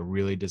first one that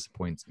really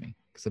disappoints me.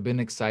 Because I've been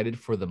excited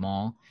for them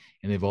all,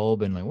 and they've all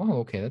been like, wow,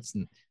 okay, that's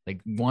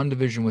like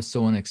WandaVision was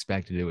so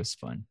unexpected, it was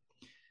fun.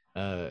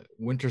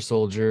 Winter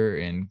Soldier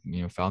and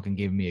Falcon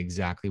gave me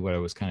exactly what I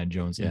was kind of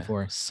jonesing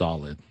for.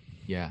 Solid.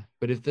 Yeah,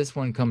 but if this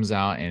one comes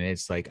out and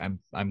it's like I'm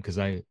because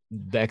the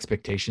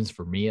expectations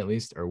for me at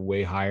least are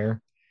way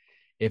higher.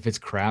 If it's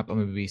crap, I'm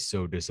gonna be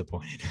so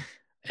disappointed.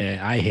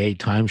 And I hate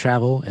time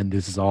travel, and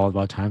this is all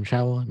about time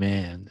travel,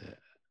 man.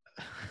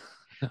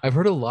 I've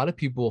heard a lot of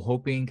people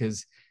hoping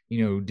because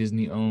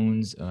Disney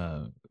owns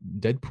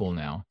Deadpool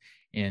now,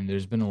 and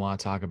there's been a lot of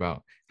talk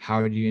about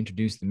how do you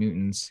introduce the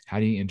mutants, how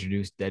do you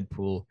introduce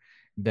Deadpool,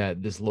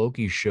 that this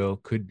Loki show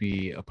could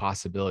be a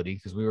possibility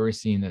because we were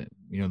seeing that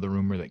the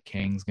rumor that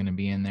Kang's going to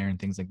be in there and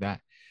things like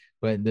that.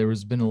 But there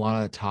has been a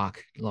lot of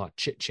talk, a lot of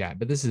chit chat.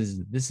 But this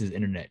is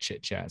internet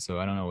chit chat, so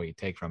I don't know what you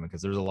take from it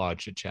because there's a lot of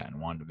chit chat in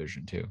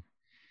WandaVision too.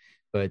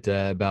 But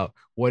about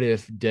what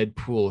if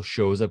Deadpool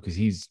shows up because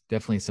he's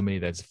definitely somebody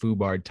that's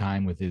foobarred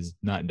time with his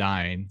not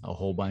dying a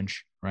whole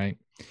bunch, right?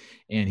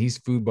 And he's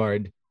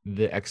foobarred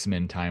the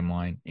X-Men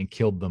timeline and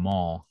killed them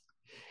all.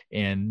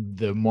 And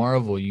the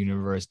Marvel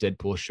universe,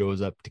 Deadpool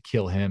shows up to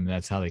kill him. And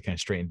that's how they kind of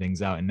straighten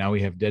things out. And now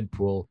we have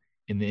Deadpool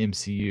in the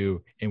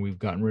MCU, and we've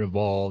gotten rid of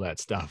all that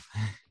stuff.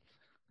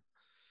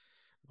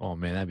 Oh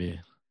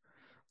man,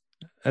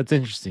 that's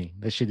interesting.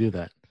 They should do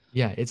that.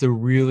 Yeah, it's a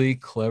really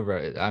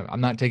clever. I'm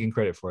not taking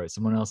credit for it.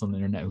 Someone else on the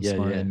internet who's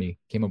smarter than me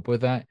came up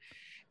with that.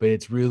 But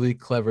it's really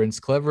clever. And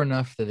it's clever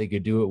enough that they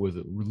could do it with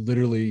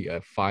literally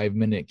a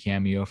 5-minute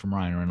cameo from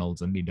Ryan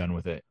Reynolds and be done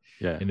with it.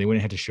 Yeah. And they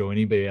wouldn't have to show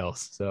anybody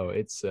else. So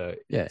it's and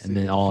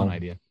then fun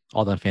idea.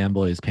 All the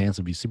fanboys' pants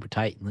would be super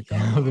tight. And like,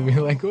 oh, they'd be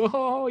like,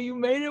 oh, you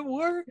made it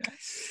work.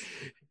 Yes.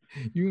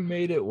 You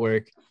made it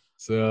work.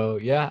 So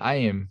yeah,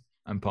 I'm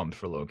pumped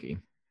for Loki.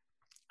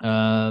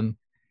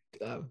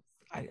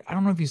 I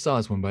don't know if you saw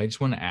this one, but I just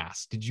want to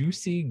ask, did you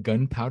see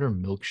Gunpowder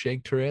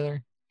Milkshake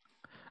trailer?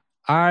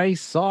 I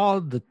saw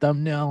the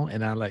thumbnail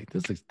and I like,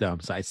 this looks dumb,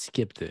 so I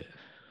skipped it.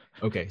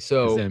 Okay,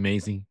 so is it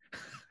amazing?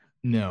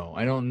 No,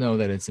 I don't know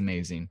that it's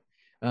amazing.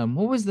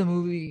 What was the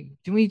movie?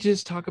 Didn't we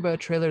just talk about a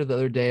trailer the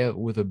other day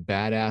with a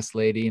badass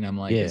lady? And I'm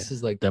like, this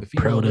is like the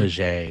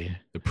protege.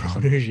 The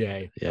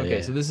protege. Yeah,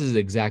 okay, so this is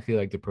exactly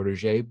like the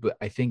protege, but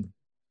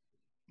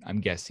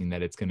I'm guessing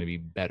that it's going to be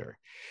better.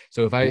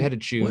 So if I had to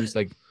choose,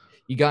 like,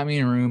 you got me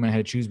in a room and I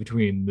had to choose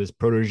between this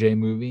protege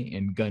movie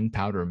and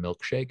Gunpowder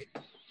Milkshake,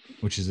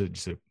 which is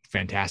just a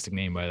fantastic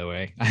name, by the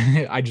way.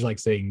 I just like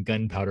saying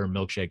Gunpowder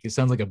Milkshake. It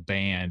sounds like a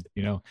band,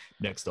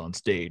 next on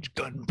stage,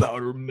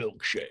 Gunpowder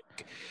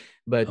Milkshake.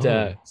 But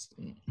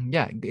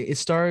yeah, it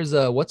stars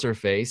what's her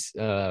face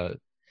from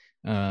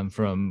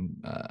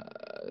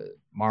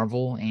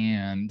Marvel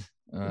and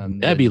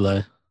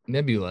Nebula.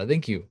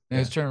 Thank you. I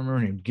was trying to remember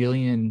her name.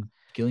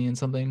 Gillian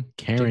something.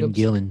 Karen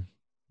Gillan.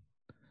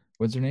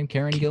 What's her name?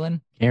 Karen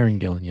Gillan? Karen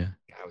Gillan, yeah.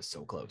 I was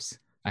so close.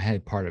 I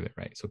had part of it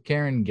right. So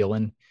Karen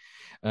Gillan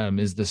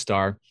is the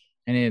star,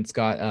 and it's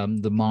got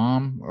the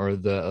mom or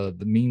the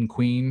mean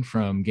queen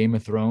from Game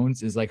of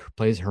Thrones is like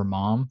plays her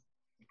mom,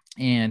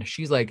 and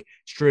she's like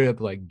straight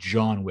up like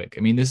John Wick.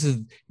 I mean,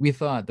 we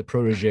thought the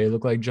protege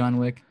looked like John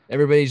Wick.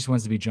 Everybody just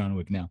wants to be John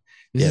Wick now.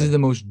 This is the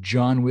most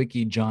John Wick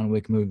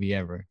movie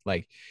ever.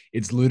 Like,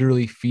 it's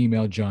literally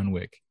female John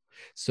Wick.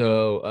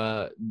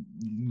 So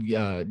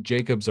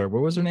Jacobs, or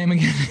what was her name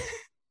again?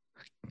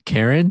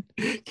 Karen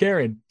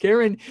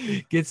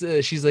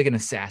gets she's like an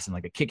assassin,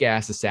 like a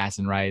kick-ass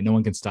assassin, right? No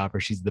one can stop her.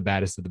 She's the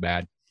baddest of the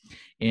bad.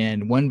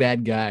 And one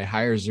bad guy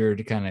hires her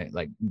to kind of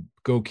like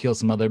go kill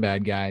some other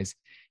bad guys.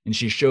 And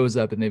she shows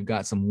up and they've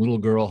got some little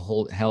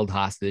girl held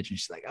hostage. And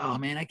she's like, oh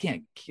man, I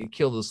can't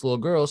kill this little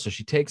girl. So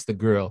she takes the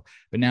girl,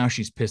 but now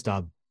she's pissed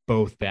off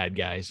both bad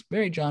guys.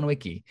 Very John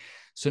Wicky.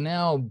 So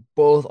now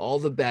all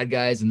the bad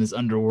guys in this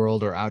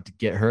underworld are out to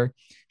get her.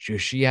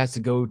 She has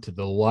to go to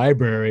the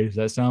library. Does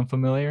that sound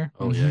familiar?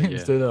 Oh, yeah.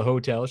 Instead of the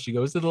hotel, she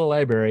goes to the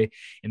library,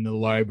 and the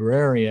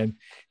librarian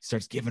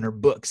starts giving her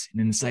books.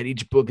 And inside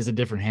each book is a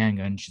different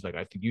handgun. She's like,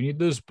 I think you need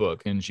this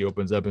book. And she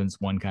opens up, and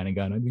it's one kind of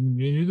gun. I think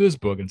you need this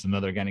book, and it's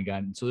another kind of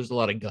gun. And so there's a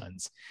lot of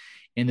guns.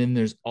 And then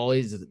there's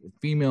always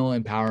female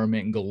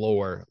empowerment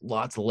galore,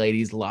 lots of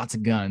ladies, lots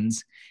of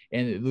guns.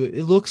 And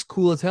it looks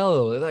cool as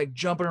hell. They're like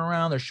jumping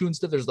around, they're shooting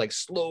stuff. There's like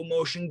slow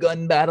motion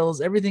gun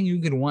battles, everything you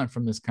could want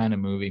from this kind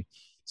of movie.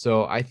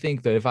 So I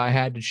think that if I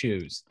had to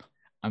choose,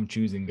 I'm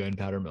choosing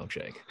Gunpowder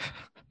Milkshake.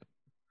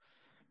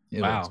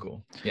 It looks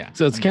cool. Yeah.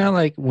 So it's kind of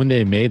like when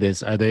they made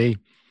this, are they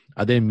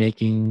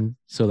making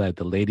so that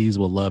the ladies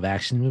will love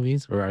action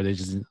movies, or are they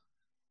just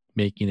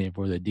making it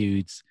for the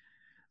dudes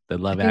that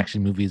love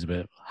action movies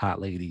with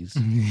hot ladies?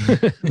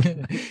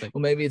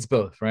 Well, maybe it's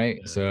both, right?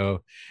 Yeah.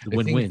 So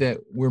I think that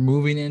we're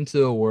moving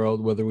into a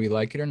world, whether we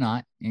like it or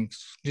not, and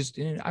just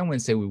I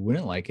wouldn't say we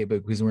wouldn't like it,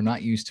 but because we're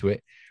not used to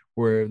it,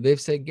 where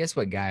they've said, guess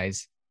what,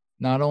 guys?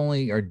 Not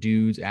only are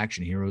dudes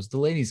action heroes, the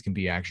ladies can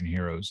be action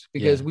heroes.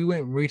 Because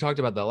we talked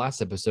about that last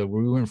episode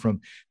where we went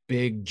from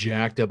big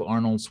jacked up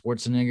Arnold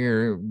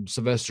Schwarzenegger,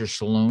 Sylvester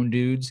Stallone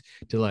dudes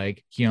to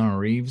like Keanu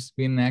Reeves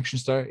being an action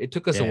star. It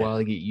took us a while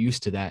to get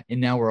used to that, and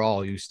now we're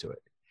all used to it.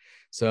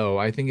 So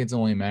I think it's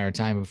only a matter of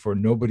time before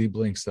nobody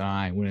blinks an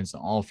eye when it's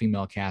an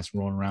all-female cast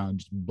rolling around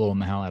just blowing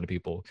the hell out of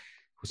people.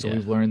 So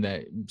we've learned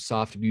that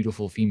soft,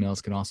 beautiful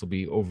females can also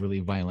be overly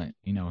violent,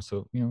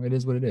 so, it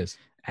is what it is.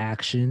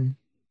 Action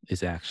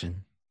is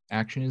action.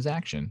 Action is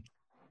action.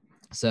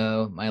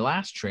 So my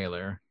last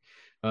trailer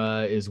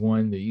is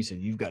one that you said,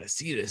 you've got to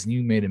see this, and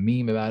you made a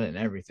meme about it and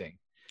everything.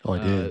 Oh,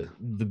 I did.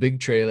 The big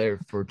trailer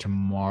for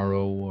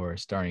Tomorrow War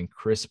starring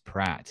Chris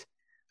Pratt.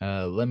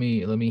 Let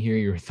me hear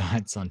your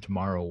thoughts on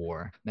Tomorrow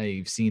War. Now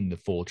you've seen the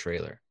full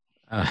trailer.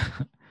 I'm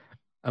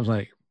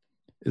like,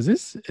 is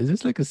this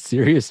like a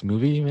serious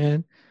movie,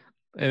 man?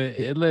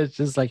 It's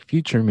just like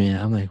Future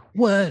Man. I'm like,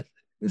 what?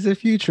 It's a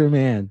Future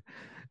Man.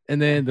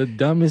 And then the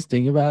dumbest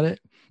thing about it,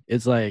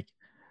 it's like,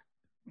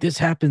 this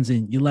happens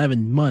in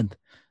 11 months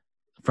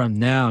from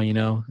now,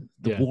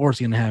 the war's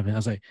gonna happen. I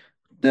was like,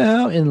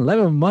 no, in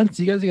 11 months,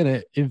 you guys are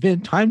gonna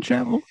invent time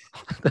travel?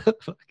 The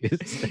fuck is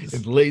this?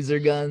 And laser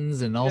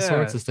guns and all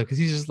sorts of stuff. Because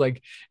he's just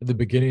like at the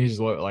beginning, he's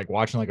just like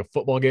watching like a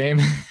football game.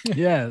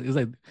 Yeah,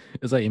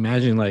 it's like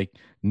imagine like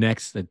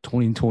next in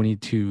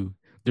 2022,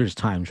 there's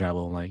time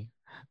travel. I'm like,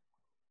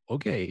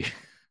 okay,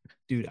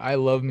 dude, I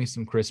love me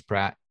some Chris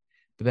Pratt,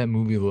 but that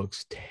movie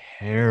looks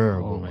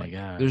terrible. Oh my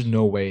god, there's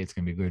no way it's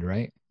gonna be good,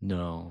 right?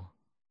 No.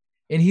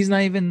 And he's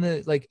not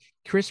even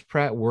Chris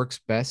Pratt works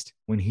best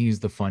when he's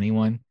the funny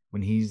one,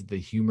 when he's the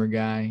humor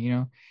guy,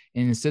 And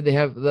instead they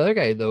have the other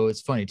guy, though.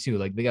 It's funny too.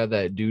 Like they got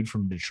that dude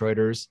from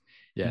Detroiters.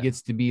 Yeah. He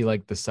gets to be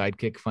like the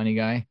sidekick funny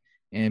guy.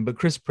 But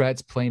Chris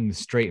Pratt's playing the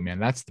straight man.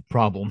 That's the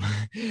problem.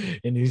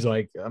 And he's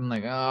like, I'm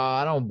like, oh,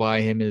 I don't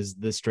buy him as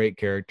the straight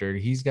character.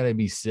 He's got to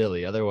be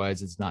silly.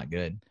 Otherwise it's not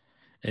good.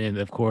 And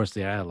of course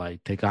they had to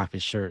like take off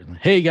his shirt.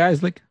 Hey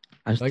guys, look,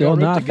 I'm still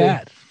not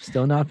fat.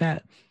 Still not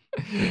fat.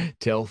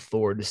 Tell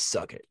Thor to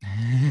suck it.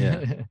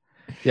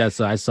 Yeah.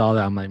 So I saw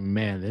that. I'm like,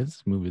 man,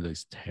 this movie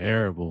looks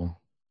terrible.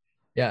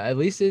 Yeah, at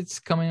least it's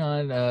coming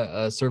on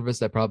a service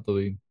that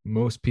probably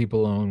most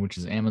people own, which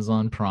is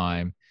Amazon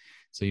Prime.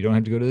 So you don't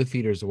have to go to the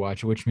theaters to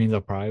watch it, which means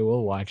I probably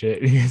will watch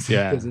it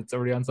because it's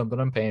already on something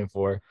I'm paying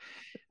for.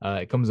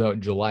 It comes out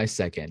July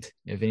 2nd.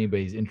 If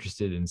anybody's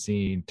interested in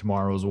seeing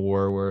Tomorrow's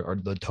War or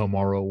the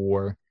Tomorrow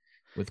War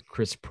with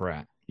Chris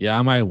Pratt. Yeah,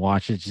 I might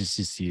watch it just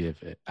to see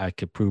if I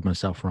could prove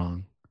myself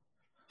wrong.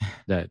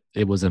 That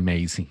it was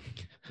amazing.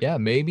 Yeah,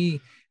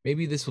 maybe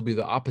this will be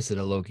the opposite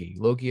of Loki.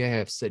 Loki, I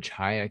have such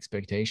high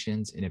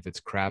expectations, and if it's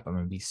crap, I'm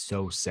gonna be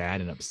so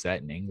sad and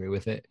upset and angry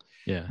with it.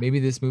 Yeah.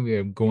 Maybe this movie,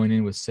 I'm going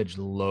in with such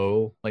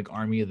low, like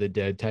Army of the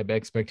Dead type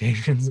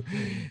expectations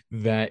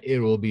that it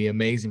will be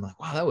amazing. Like,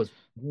 wow, that was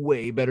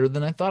way better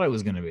than I thought it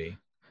was gonna be.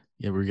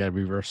 Yeah, we got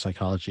reverse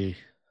psychology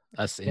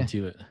us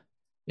into it.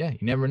 Yeah, you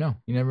never know.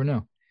 You never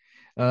know.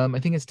 I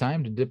think it's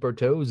time to dip our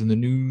toes in the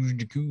news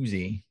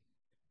jacuzzi.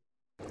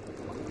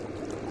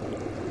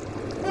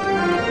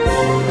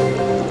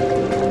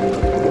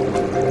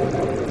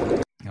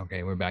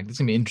 Okay, we're back. This is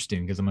gonna be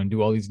interesting because I'm gonna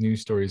do all these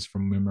news stories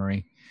from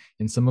memory,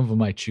 and some of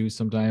them I choose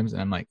sometimes,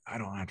 and I'm like, I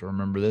don't have to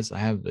remember this. I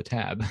have the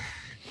tab.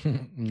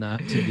 Not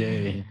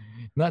today.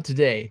 Not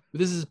today. But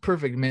this is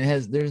perfect. I mean,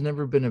 there's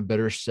never been a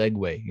better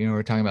segue.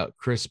 We're talking about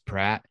Chris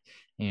Pratt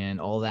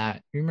and all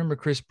that. You remember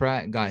Chris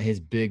Pratt got his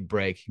big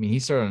break. I mean, he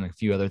started on a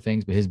few other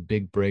things, but his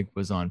big break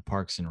was on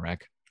Parks and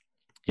Rec.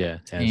 Yeah,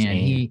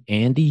 and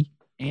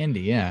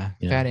Andy, yeah,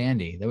 Fat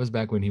Andy. That was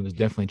back when he was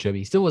definitely chubby.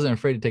 He still wasn't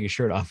afraid to take his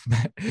shirt off.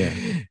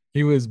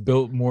 He was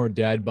built more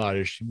dad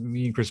bodish.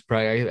 Me and Chris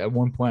Pratt, at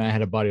one point, I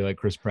had a body like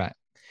Chris Pratt.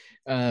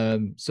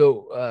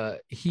 So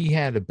he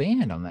had a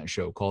band on that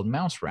show called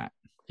Mouse Rat.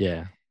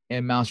 Yeah.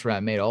 And Mouse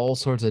Rat made all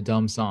sorts of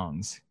dumb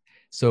songs.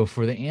 So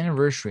for the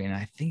anniversary, and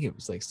I think it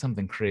was like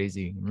something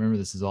crazy. Remember,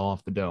 this is all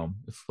off the dome.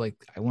 It's like,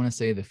 I want to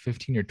say the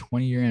 15 or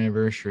 20 year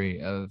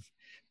anniversary of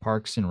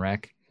Parks and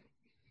Rec.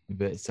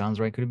 But it sounds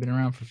right. Could have been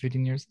around for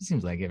 15 years. It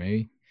seems like it,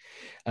 maybe.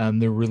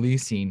 They're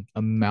releasing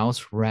a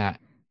Mouse Rat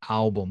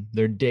album,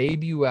 their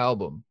debut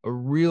album, a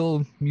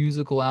real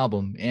musical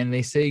album. And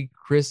they say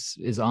Chris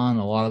is on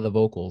a lot of the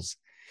vocals.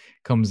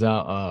 Comes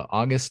out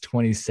August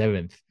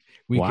 27th.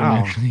 We can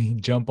actually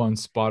jump on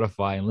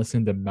Spotify and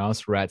listen to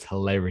Mouse Rat's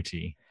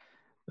hilarity.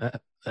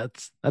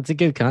 That's a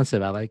good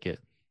concept. I like it.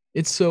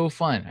 It's so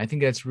fun. I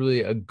think that's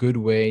really a good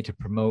way to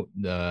promote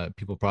the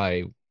people.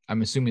 Probably,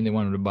 I'm assuming they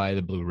want them to buy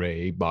the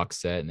Blu-ray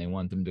box set and they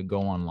want them to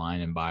go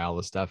online and buy all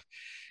the stuff.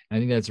 And I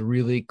think that's a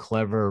really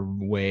clever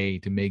way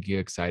to make you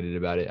excited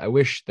about it. I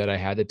wish that I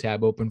had the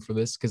tab open for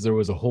this because there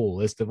was a whole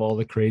list of all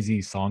the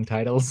crazy song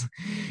titles,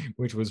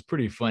 which was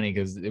pretty funny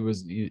because it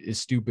was as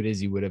stupid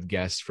as you would have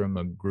guessed from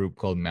a group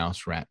called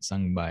Mouse Rat,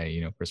 sung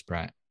by, Chris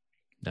Pratt.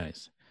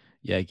 Nice.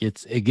 Yeah,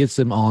 it gets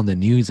them on the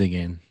news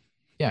again.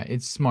 Yeah,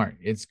 it's smart.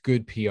 It's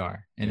good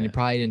PR. And it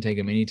probably didn't take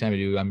them any time to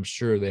do. I'm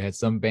sure they had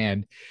some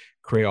band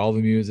create all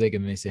the music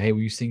and they say, hey,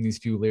 will you sing these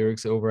few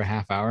lyrics over a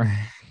half hour?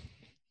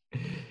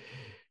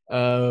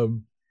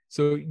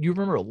 So you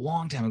remember a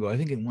long time ago, I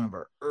think in one of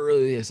our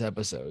earliest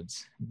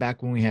episodes,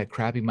 back when we had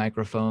crappy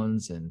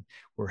microphones and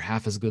were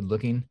half as good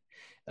looking,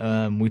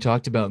 we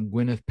talked about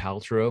Gwyneth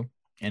Paltrow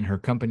and her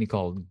company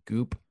called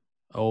Goop.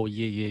 Oh,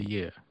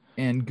 yeah.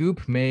 And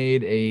Goop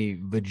made a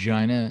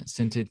vagina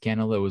scented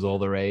candle that was all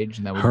the rage.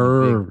 And that was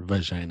her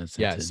vagina scented.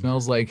 Yeah, it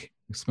smells like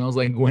It smells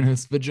like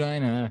Gwyneth's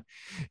vagina.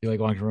 You're like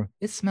walking around.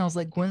 It smells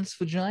like Gwyneth's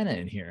vagina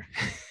in here.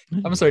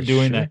 I'm gonna start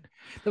doing that.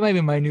 That might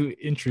be my new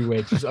entryway.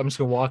 I'm just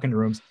gonna walk into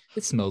rooms.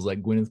 It smells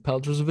like Gwyneth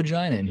Paltrow's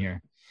vagina in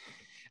here.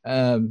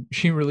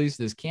 She released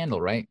this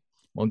candle, right?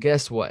 Well,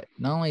 guess what?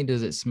 Not only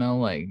does it smell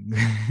like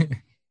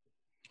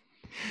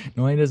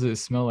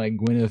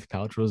Gwyneth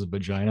Paltrow's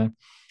vagina,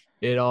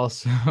 it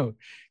also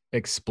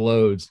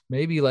explodes.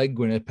 Maybe like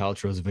Gwyneth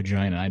Paltrow's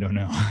vagina. I don't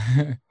know.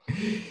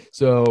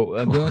 So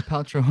Gwyneth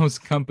Paltrow's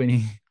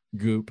company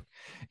Goop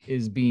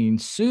is being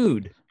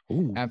sued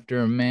after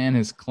a man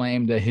has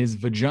claimed that his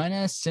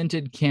vagina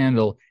scented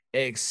candle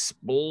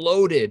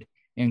exploded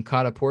and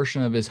caught a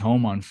portion of his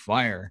home on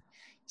fire.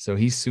 So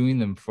he's suing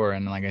them for,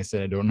 and like I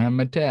said, I don't have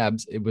my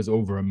tabs. It was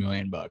over $1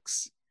 million.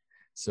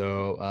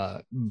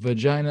 So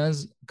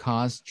vaginas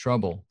cause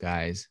trouble,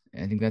 guys.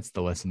 I think that's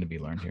the lesson to be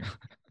learned here.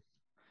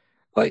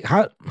 Like,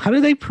 how do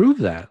they prove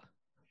that?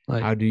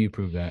 Like, how do you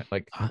prove that?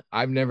 Like,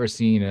 I've never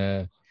seen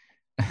a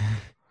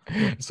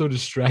so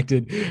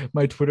distracted.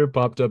 My Twitter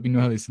popped up. You know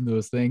how they send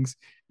those things,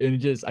 and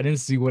I didn't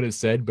see what it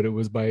said, but it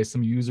was by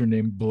some user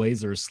named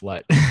Blazer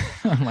Slut.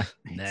 I'm like,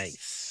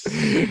 nice.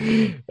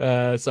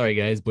 Sorry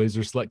guys,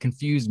 Blazer Slut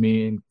confused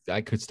me, and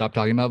I could stop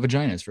talking about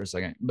vaginas for a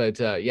second. But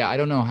yeah, I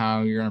don't know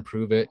how you're gonna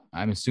prove it.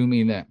 I'm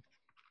assuming that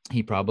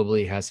he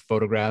probably has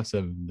photographs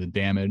of the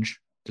damage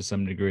to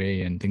some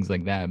degree and things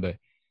like that, but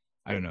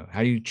I don't know.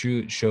 How do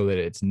you show that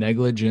it's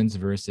negligence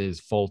versus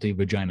faulty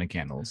vagina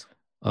candles?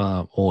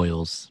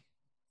 Oils.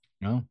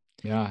 No,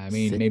 yeah. I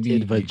mean, scented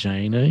maybe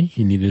vagina.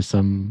 You needed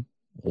some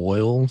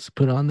oils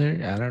put on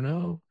there. I don't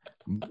know.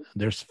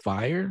 There's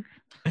fire.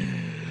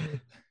 I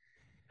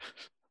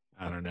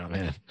don't know,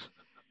 man.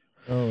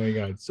 Oh my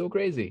god, so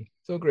crazy.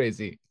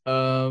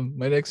 My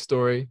next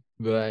story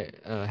that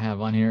I have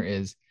on here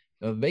is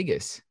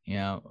Vegas. You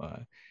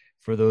know,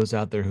 for those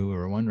out there who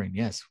are wondering,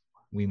 yes,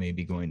 we may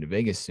be going to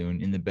Vegas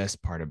soon. And the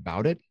best part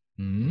about it,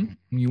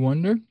 you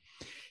wonder,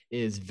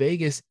 is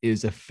Vegas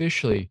is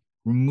officially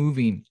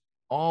removing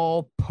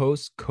all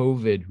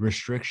post-COVID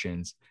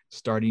restrictions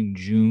starting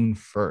June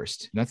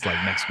 1st. That's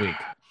like next week.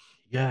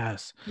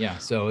 Yes. Yeah.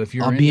 So if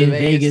you're I'll be in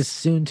Vegas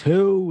soon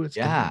too. If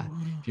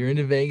you're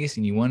into Vegas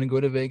and you want to go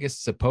to Vegas,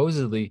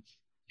 supposedly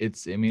I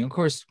mean, of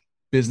course,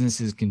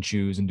 businesses can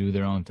choose and do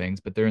their own things,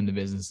 but they're in the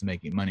business of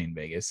making money in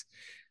Vegas.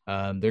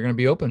 They're going to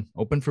be open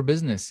for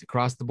business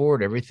across the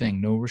board,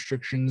 everything, no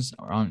restrictions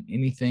on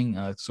anything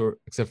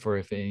except for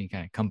if any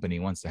kind of company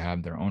wants to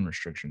have their own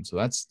restrictions. So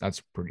that's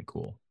pretty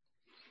cool.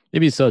 It'd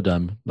be so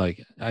dumb.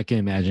 Like, I can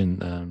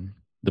imagine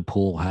the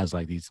pool has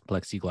like these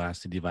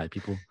plexiglass to divide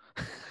people.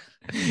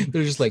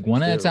 They're just like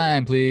one at a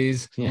time,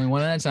 please. Yeah. Only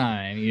one at a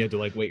time. You have to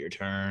like wait your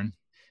turn.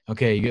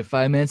 Okay, you get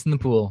 5 minutes in the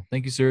pool.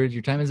 Thank you, sir.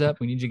 Your time is up.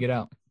 We need you to get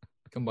out.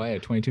 Come buy a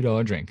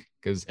 $22 drink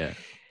because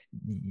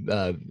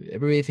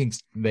everybody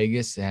thinks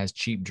Vegas has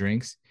cheap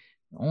drinks.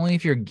 Only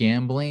if you're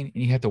gambling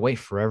and you have to wait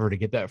forever to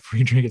get that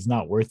free drink, it's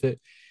not worth it.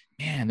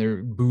 Man,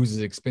 their booze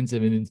is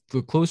expensive, and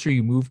the closer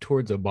you move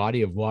towards a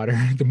body of water,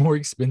 the more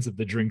expensive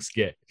the drinks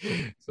get.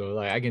 So,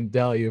 like, I can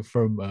tell you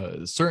from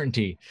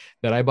certainty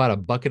that I bought a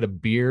bucket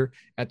of beer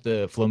at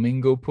the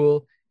Flamingo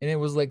pool, and it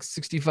was like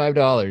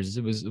 $65.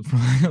 It was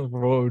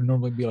what would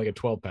normally be like a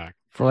 12-pack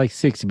for like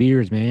 6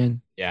 beers,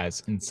 man. Yeah, it's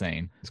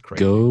insane. It's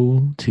crazy.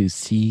 Go to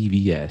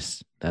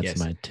CVS. That's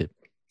my tip.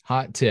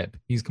 Hot tip.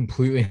 He's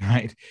completely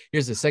right.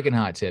 Here's the second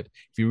hot tip.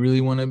 If you really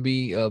want to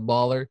be a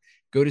baller,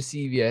 go to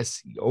CVS.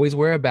 Always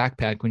wear a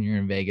backpack when you're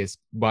in Vegas.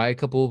 Buy a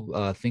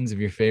couple things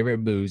of your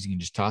favorite booze. You can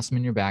just toss them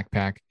in your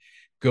backpack.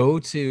 Go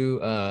to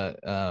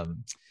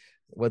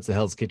what's the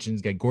Hell's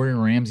Kitchen's got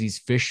Gordon Ramsay's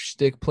fish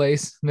stick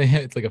place.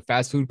 It's like a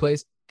fast food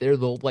place. They're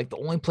the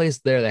only place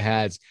there that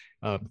has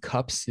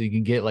cups. So you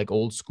can get like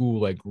old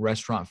school like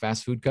restaurant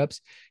fast food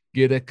cups.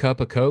 Get a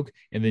cup of Coke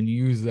and then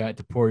use that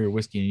to pour your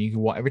whiskey. And you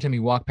can every time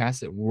you walk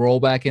past it, roll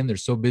back in. They're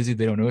so busy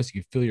they don't notice.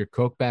 You fill your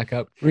Coke back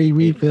up. Free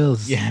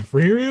refills. Yeah,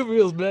 free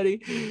refills,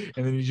 buddy.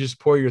 And then you just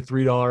pour your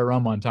 $3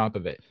 rum on top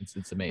of it.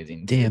 It's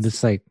amazing. Damn,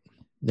 it's like,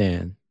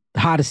 man,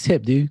 the hottest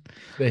tip, dude.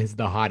 It's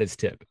the hottest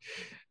tip.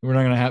 We're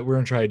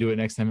gonna try to do it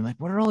next time. And like,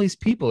 what are all these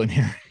people in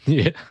here?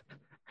 Yeah.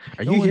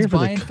 Are you here for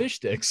buying fish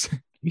sticks?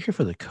 You here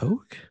for the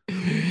Coke?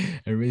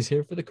 Everybody's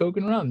here for the Coke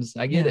and rums.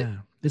 I get it.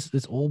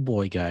 This old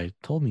boy guy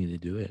told me to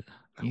do it.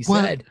 He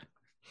said.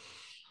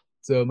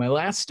 So my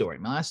last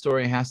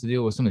story has to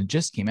deal with something that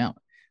just came out.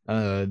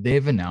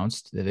 They've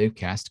announced that they've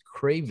cast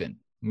Kraven.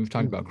 We've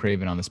talked about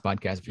Kraven on this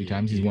podcast a few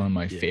times. He's one of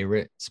my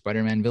favorite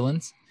Spider-Man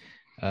villains.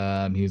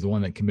 He was the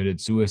one that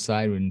committed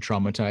suicide and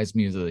traumatized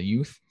me as a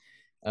youth.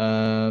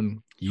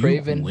 Kraven,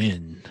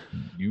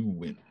 you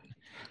win.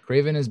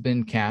 Kraven has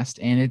been cast,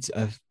 and it's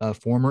a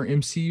former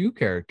MCU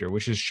character,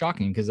 which is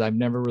shocking because I've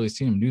never really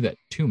seen him do that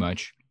too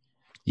much.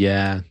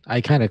 Yeah,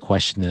 I kind of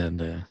questioned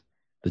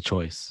the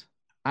choice.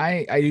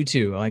 I do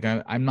too. Like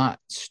I'm not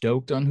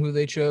stoked on who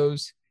they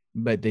chose,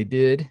 but they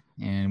did,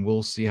 and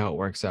we'll see how it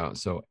works out.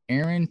 So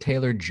Aaron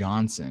Taylor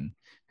Johnson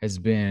has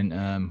been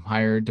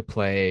hired to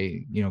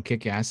play,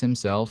 Kick-Ass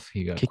himself.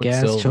 He got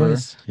Kick-Ass Quicksilver.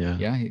 choice.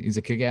 Yeah, he's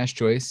a Kick-Ass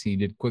choice. He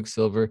did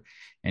Quicksilver,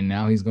 and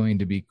now he's going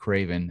to be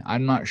Kraven.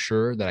 I'm not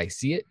sure that I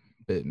see it,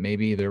 but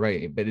maybe they're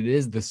right. But it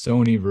is the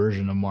Sony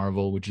version of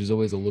Marvel, which is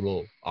always a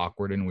little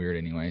awkward and weird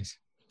anyways.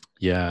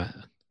 Yeah.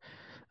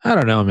 I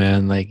don't know,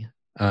 man. Like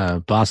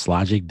Boss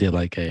Logic did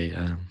like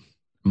a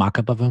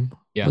mock-up of him.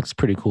 Yeah. Looks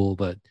pretty cool,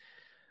 but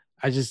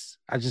I just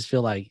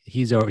feel like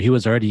he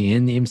was already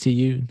in the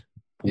MCU.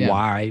 Yeah.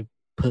 Why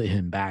put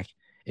him back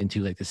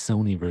into like the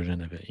Sony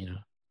version of it,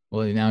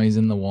 Well, now he's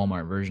in the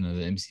Walmart version of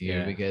the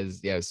MCU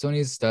because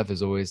Sony's stuff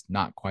is always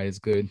not quite as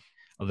good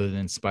other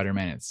than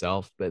Spider-Man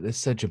itself. But it's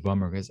such a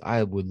bummer because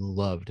I would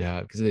love to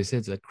have, because they said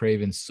it's a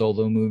Kraven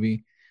solo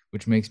movie,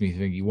 which makes me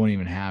think you won't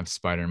even have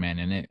Spider-Man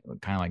in it,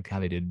 kind of like how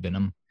they did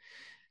Venom.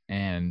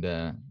 And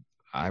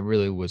I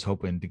really was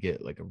hoping to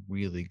get like a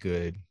really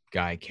good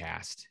guy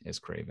cast as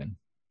Kraven.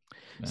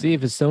 See,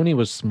 if Sony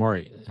was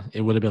smart, it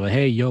would have been like,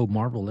 hey, yo,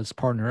 Marvel, let's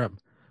partner up.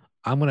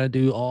 I'm going to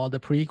do all the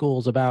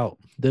prequels about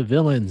the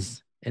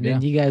villains, and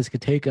then you guys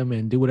could take them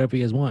and do whatever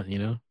you guys want,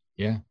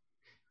 Yeah.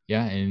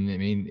 Yeah. And I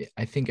mean,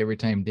 I think every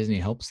time Disney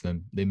helps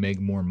them, they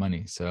make more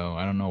money. So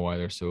I don't know why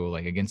they're so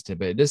like against it,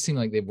 but it does seem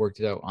like they've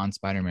worked it out on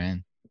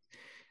Spider-Man.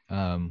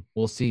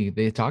 We'll see.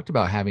 They talked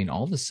about having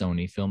all the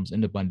Sony films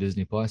end up on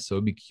Disney Plus. So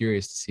I'd be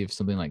curious to see if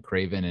something like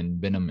Kraven and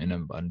Venom end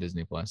up on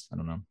Disney Plus. I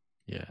don't know.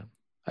 Yeah.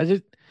 I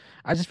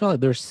just feel like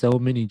there's so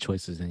many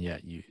choices, and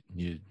yet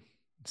you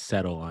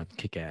settle on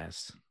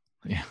Kick-Ass.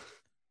 Yeah,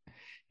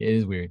 it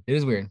is weird.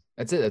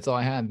 That's it. That's all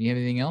I have. You have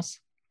anything else?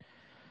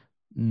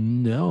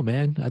 No,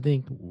 man. I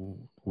think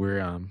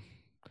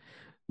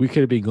we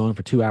could have been going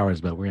for 2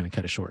 hours, but we're gonna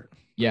cut it short.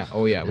 Yeah.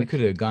 Oh yeah. We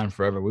could have gone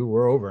forever. We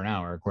were over an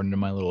hour according to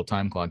my little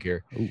time clock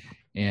here. Ooh.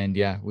 And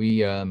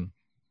we I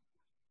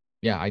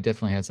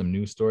definitely had some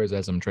news stories. I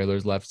had some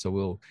trailers left, so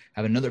we'll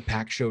have another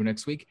pack show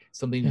next week.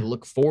 Something to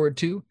look forward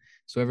to.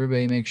 So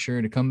everybody make sure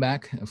to come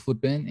back,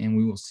 flip in, and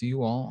we will see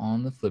you all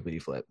on the flippity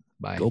flip.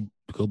 Bye.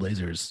 Go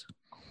Blazers.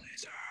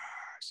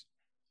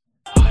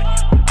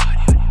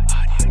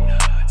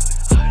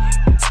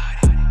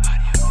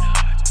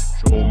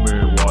 Show me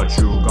what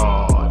you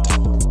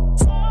got.